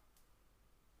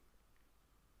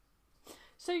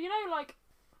 So, you know, like...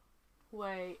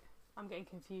 Wait, I'm getting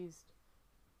confused.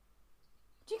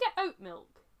 Do you get oat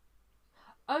milk?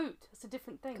 Oat, that's a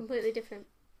different thing. Completely different.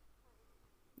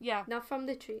 Yeah. Not from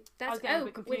the tree. was That's getting a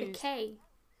bit oak with a confused. K.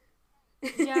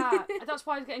 Yeah, that's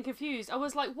why I was getting confused. I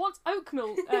was like, what's oat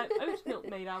milk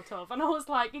made out of? And I was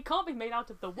like, it can't be made out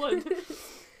of the wood.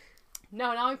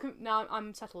 No, now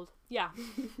I'm settled. Yeah.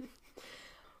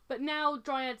 But now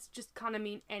dryads just kind of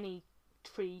mean any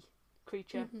tree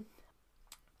creature.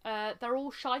 Mm-hmm. They're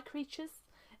all shy creatures,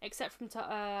 except from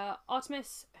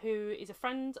Artemis, who is a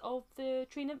friend of the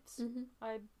tree nymphs.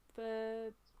 Mm-hmm.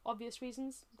 For obvious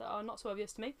reasons that are not so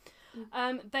obvious to me.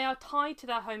 Mm. They are tied to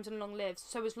their homes and long lives.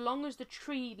 So as long as the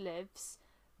tree lives,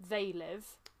 they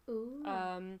live. Ooh.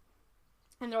 And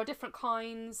there are different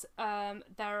kinds.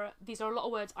 These are a lot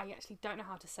of words I actually don't know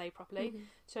how to say properly. Mhm.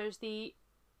 So there's the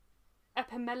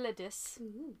Epimelades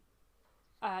Ooh.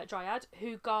 dryad,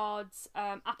 who guards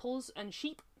apples and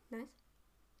sheep. Nice.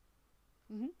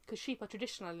 Because sheep are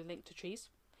traditionally linked to trees.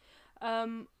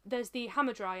 There's the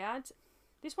Hamadryad.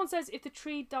 This one says if the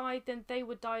tree died, then they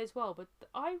would die as well. But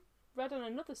I read on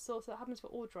another source that happens for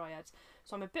all dryads.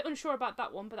 So I'm a bit unsure about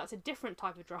that one, but that's a different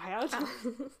type of dryad.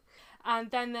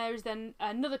 And then there's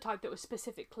another type that was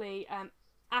specifically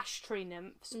ash tree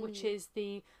nymphs, which is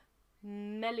the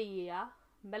Melia,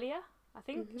 I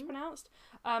think it's pronounced.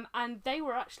 And they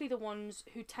were actually the ones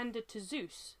who tended to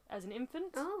Zeus as an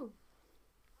infant. Oh.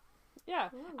 Yeah,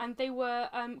 and they were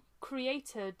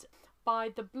created by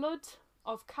the blood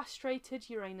of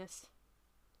castrated Uranus.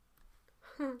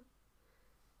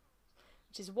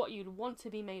 Which is what you'd want to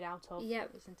be made out of,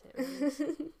 Yep. isn't it? Uranus?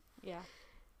 Yeah.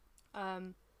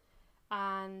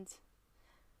 And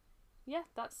yeah,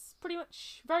 that's pretty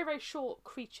much very, very short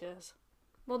creatures.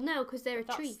 Well, no, because they're a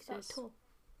That's- tree, so that's- it's tall.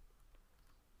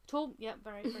 Tall, yeah,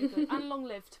 very, very good. And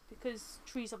long-lived, because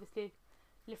trees obviously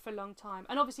live for a long time.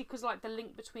 And obviously because like the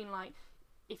link between like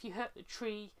if you hurt the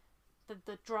tree,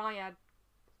 the dryad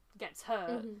gets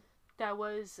hurt. Mhm. There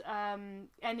was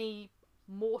any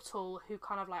mortal who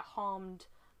kind of like harmed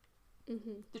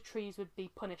Mhm. the trees would be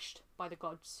punished by the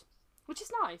gods, which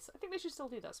is nice. I think they should still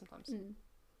do that sometimes. Mm.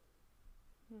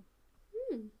 Mm.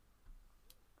 Hmm.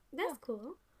 That's Yeah.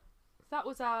 cool. That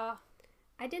was our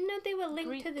I didn't know they were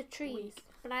linked to Greek the trees, week.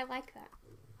 but I like that.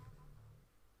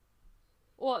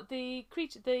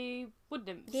 the wood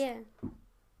nymphs. Yeah.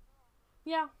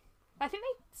 Yeah. I think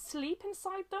they sleep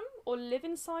inside them or live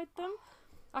inside them.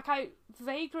 Like I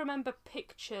vaguely remember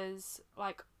pictures,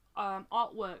 like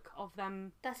artwork of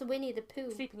them That's Winnie the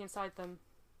Pooh. sleeping inside them.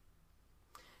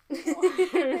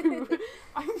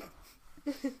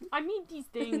 I mean these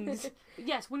things.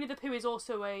 Yes, Winnie the Pooh is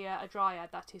also a dryad.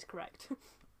 That is correct.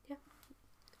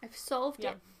 I've solved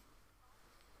Yeah. it.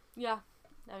 Yeah,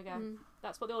 there we go. Mm.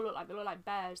 That's what they all look like. They look like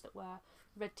bears that wear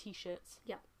red t-shirts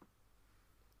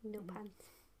No Mhm. pants.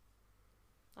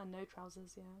 and no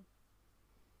trousers. Yeah.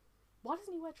 Why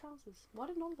doesn't he wear trousers? Why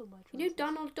do none of them wear trousers? You know,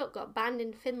 Donald Duck got banned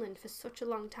in Finland for such a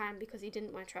long time because he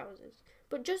didn't wear trousers.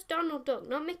 But just Donald Duck,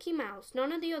 not Mickey Mouse,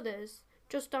 none of the others.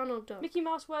 Just Donald Duck. Mickey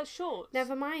Mouse wears shorts.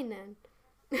 Never mind then.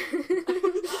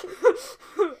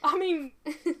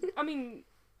 I mean,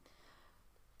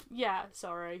 yeah.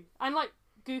 Sorry, and like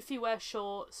Goofy wears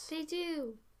shorts. They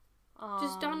do.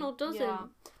 Just Donald doesn't.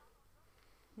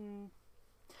 Yeah.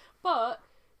 But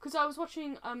because I was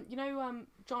watching, John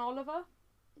Oliver.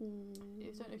 I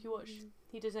don't know if you watch.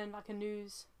 He does in like a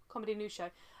comedy news show,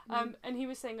 and he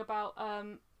was saying about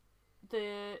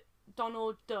the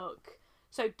Donald Duck.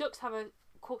 So ducks have a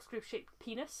corkscrew-shaped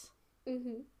penis.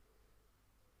 Mhm.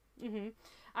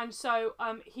 And so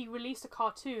he released a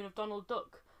cartoon of Donald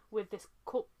Duck with this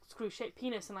corkscrew-shaped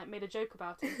penis and like made a joke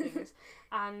about it and things.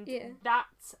 And Yeah. that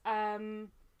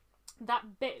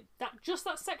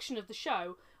section of the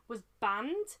show was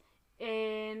banned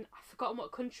in, I've forgotten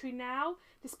what country now,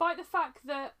 despite the fact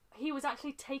that he was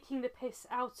actually taking the piss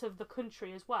out of the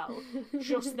country as well.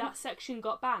 Just that section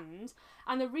got banned,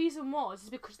 and the reason is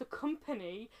because the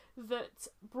company that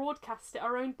broadcast it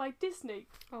are owned by Disney.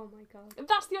 Oh my god.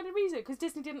 That's the only reason, because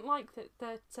Disney didn't like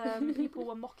that people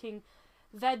were mocking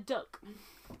their duck.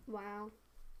 Wow.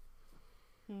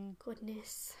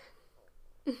 Goodness.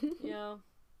 Yeah.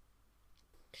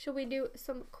 Shall we do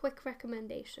some quick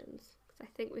recommendations? Because I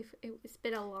think it's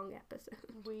been a long episode.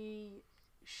 We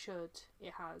should.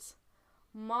 It has.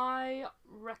 My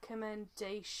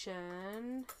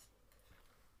recommendation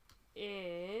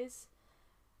is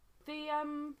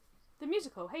the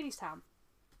musical Hadestown.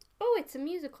 Oh, it's a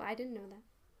musical. I didn't know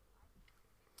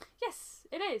that. Yes,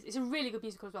 it is. It's a really good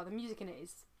musical as well. The music in it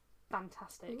is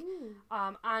fantastic. Ooh.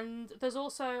 And there's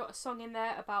also a song in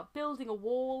there about building a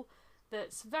wall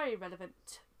that's very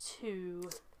relevant to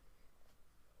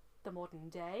the modern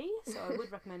day, so I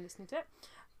would recommend listening to it.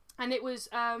 And it was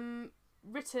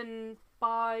written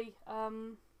by a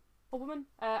woman.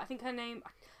 I think her name,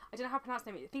 I don't know how to pronounce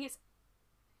her name. I think it's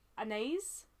Anais.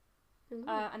 Ooh.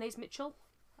 Anais Mitchell.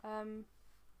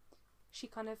 She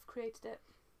kind of created it.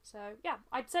 So yeah,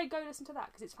 I'd say go listen to that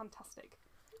because it's fantastic.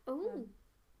 Oh.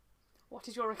 What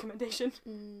is your recommendation?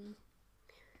 I'm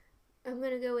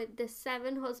going to go with The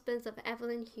Seven Husbands of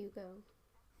Evelyn Hugo.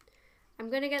 I'm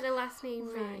going to get the last name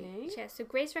Really? right. Yeah, so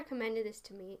Grace recommended this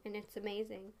to me, and it's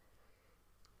amazing.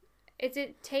 Is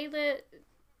it Taylor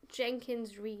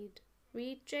Jenkins Reid?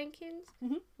 Reid Jenkins?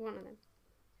 Mhm. One of them.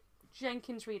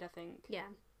 Jenkins Reid, I think. Yeah.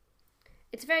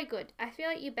 It's very good. I feel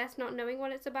like you're best not knowing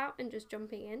what it's about and just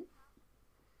jumping in.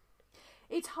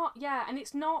 It's hard, yeah, and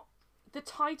it's not. The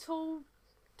title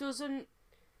doesn't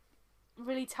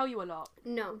really tell you a lot.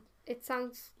 No. It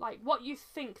sounds... Like, what you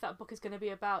think that book is going to be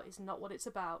about is not what it's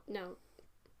about. No.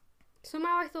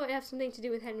 Somehow I thought it had something to do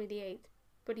with Henry VIII,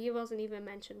 but he wasn't even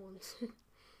mentioned once.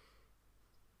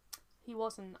 He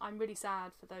wasn't. I'm really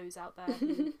sad for those out there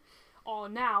who are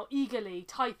now eagerly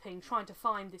typing, trying to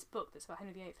find this book that's about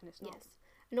Henry VIII, and it's not. Yes.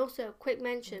 And also, quick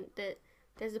mention that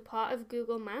there's a part of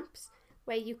Google Maps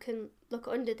where you can look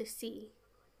under the sea.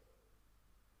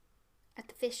 At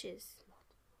the fishes.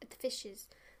 At the fishes.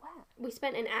 Where? We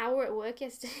spent an hour at work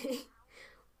yesterday,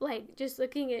 like, just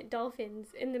looking at dolphins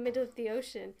in the middle of the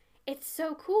ocean. It's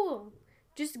so cool.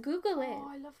 Just Google it. Oh,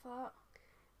 I love that.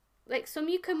 Like, some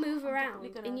you can move I'm around, definitely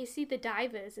gonna- and you see the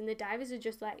divers, and the divers are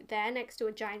just, like, there next to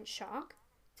a giant shark.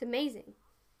 It's amazing.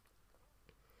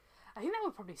 I think that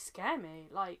would probably scare me,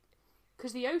 like,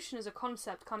 because the ocean as a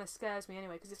concept kind of scares me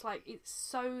anyway, because it's like, it's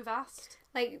so vast,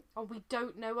 Like, and we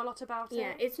don't know a lot about yeah,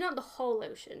 it. it's not the whole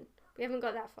ocean. We haven't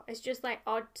got that far. It's just, like,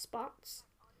 odd spots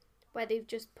where they've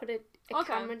just put a Okay.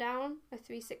 camera down, a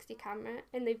 360 camera,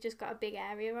 and they've just got a big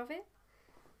area of it.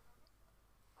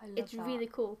 I love It's that. really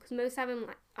cool, because most of them,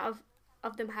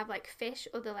 of them have, like, fish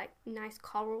or they're, like, nice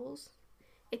corals.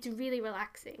 It's really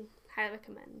relaxing. Highly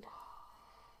recommend.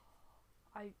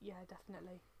 Yeah,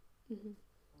 definitely. Mhm.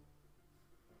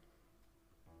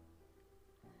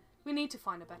 We need to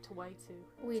find a better way to.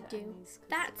 We to do. end these, 'cause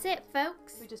That's it,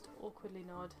 folks. we just awkwardly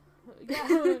nod. Yeah.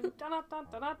 Da, da, da,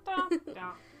 da, da,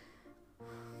 da.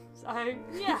 So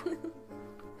yeah.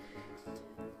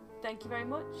 Thank you very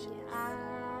much, Yes.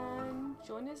 and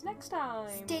join us next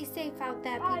time. Stay safe out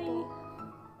there, Bye. people.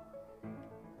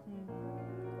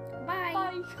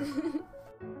 Bye. Bye.